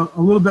fits to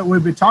a little bit what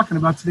we've been talking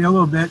about today a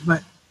little bit,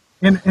 but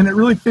and it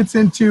really fits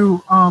into,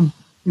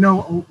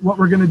 what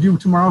we're going to do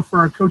tomorrow for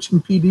our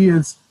coaching PD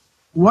is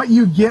what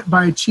you get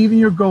by achieving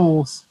your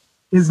goals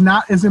is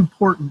not as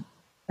important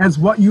as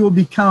what you will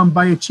become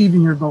by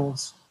achieving your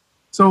goals.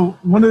 So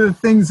one of the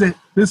things that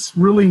this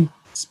really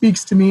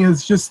speaks to me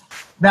is just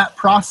that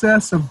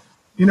process of,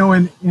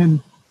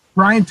 and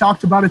Brian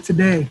talked about it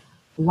today,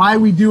 why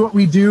we do what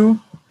we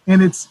do.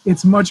 And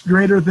it's much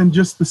greater than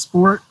just the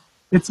sport.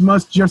 It's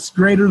much just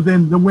greater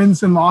than the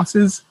wins and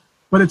losses,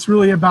 but it's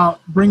really about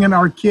bringing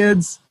our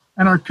kids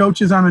and our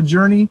coaches on a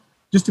journey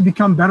just to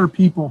become better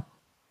people.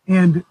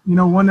 And,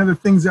 one of the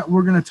things that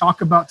we're going to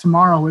talk about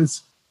tomorrow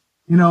is,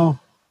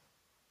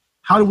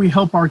 how do we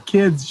help our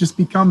kids just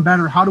become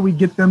better? How do we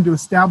get them to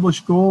establish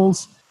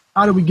goals?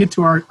 How do we get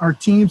to our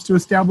teams to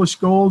establish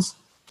goals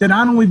to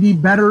not only be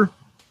better,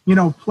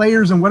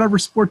 players in whatever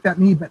sport that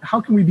need, but how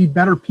can we be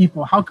better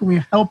people? How can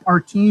we help our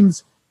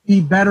teams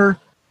be better?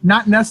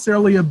 Not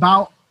necessarily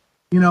about,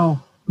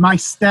 my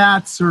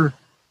stats or,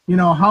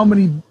 how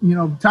many,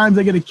 times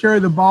I get to carry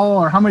the ball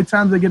or how many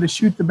times I get to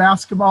shoot the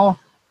basketball.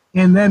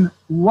 And then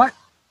what,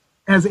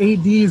 as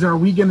ADs, are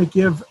we going to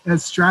give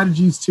as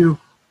strategies to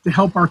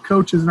help our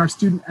coaches and our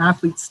student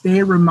athletes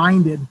stay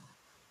reminded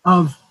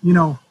of,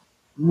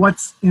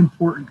 what's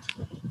important,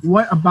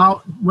 what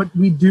about what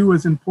we do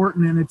is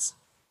important. And it's,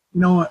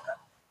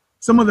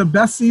 some of the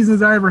best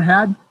seasons I ever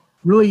had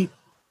really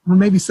were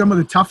maybe some of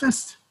the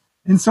toughest.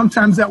 And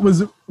sometimes that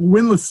was a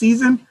winless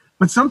season,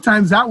 but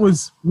sometimes that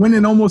was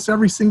winning almost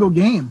every single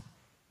game.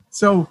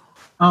 So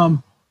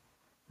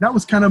that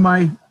was kind of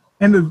my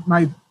end of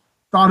my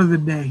thought of the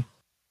day.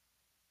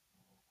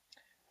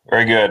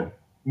 Very good.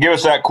 Give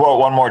us that quote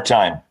one more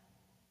time.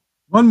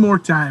 One more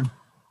time.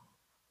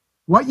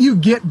 What you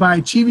get by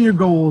achieving your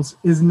goals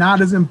is not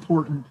as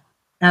important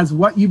as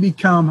what you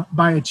become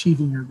by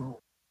achieving your goals.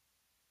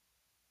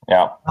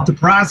 Yeah. About the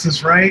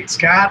process, right,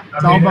 Scott?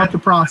 It's all about the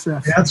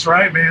process. That's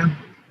right, man.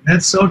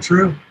 That's so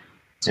true.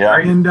 Yeah.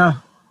 And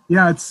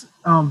it's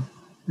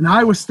in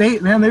Iowa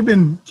State, man, they've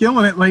been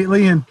killing it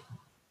lately. And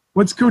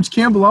what's Coach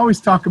Campbell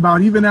always talk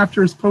about, even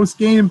after his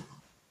post-game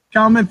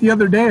comment the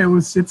other day,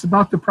 it's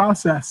about the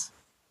process.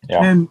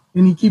 Yeah. And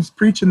he keeps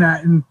preaching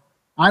that. And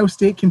Iowa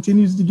State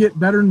continues to get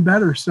better and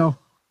better. So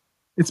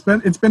it's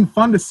been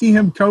fun to see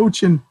him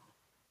coach. And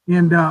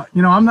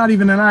I'm not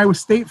even an Iowa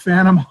State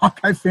fan. I'm a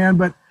Hawkeye fan,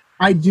 but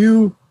I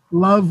do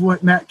love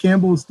what Matt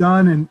Campbell has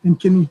done and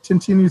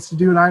continues to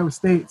do at Iowa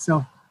State.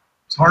 So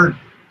it's hard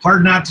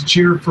not to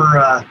cheer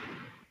for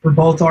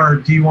both our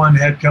D1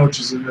 head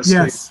coaches in this state.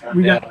 Yes,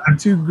 we got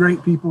two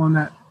great people in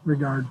that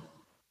regard.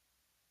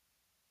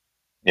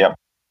 Yep,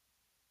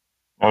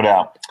 no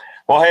doubt.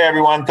 Well, hey,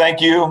 everyone. Thank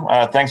you.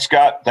 Thanks,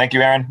 Scott. Thank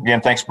you, Aaron. Again,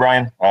 thanks,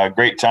 Brian.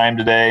 Great time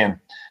today. And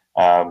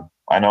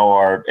I know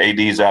our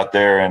ADs out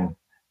there in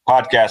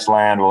podcast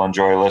land will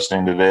enjoy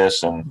listening to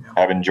this and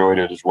have enjoyed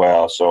it as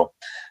well. So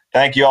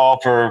thank you all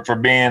for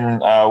being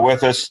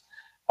with us.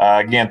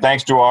 Again,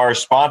 thanks to our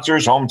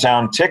sponsors,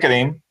 Hometown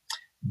Ticketing,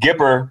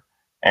 Gipper,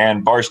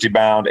 and Varsity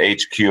Bound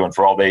HQ, and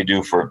for all they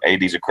do for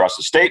ADs across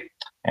the state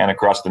and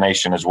across the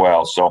nation as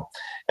well. So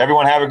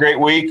everyone have a great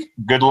week.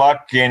 Good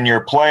luck in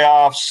your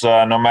playoffs,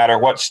 no matter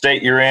what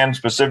state you're in.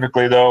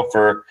 Specifically, though,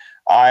 for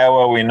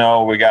Iowa, we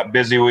know we got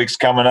busy weeks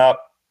coming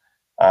up.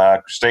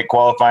 State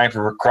qualifying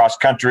for cross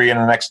country in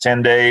the next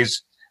 10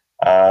 days.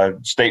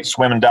 State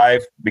swim and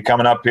dive be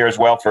coming up here as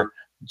well for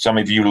some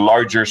of you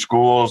larger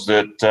schools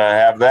that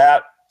have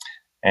that.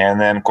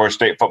 And then, of course,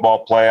 state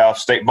football playoffs,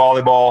 state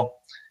volleyball.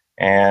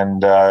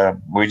 And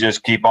we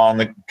just keep on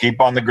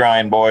the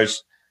grind,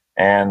 boys.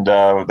 And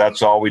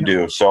that's all we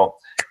do. So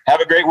have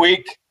a great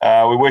week.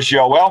 We wish you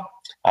all well.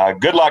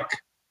 Good luck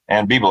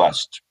and be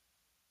blessed.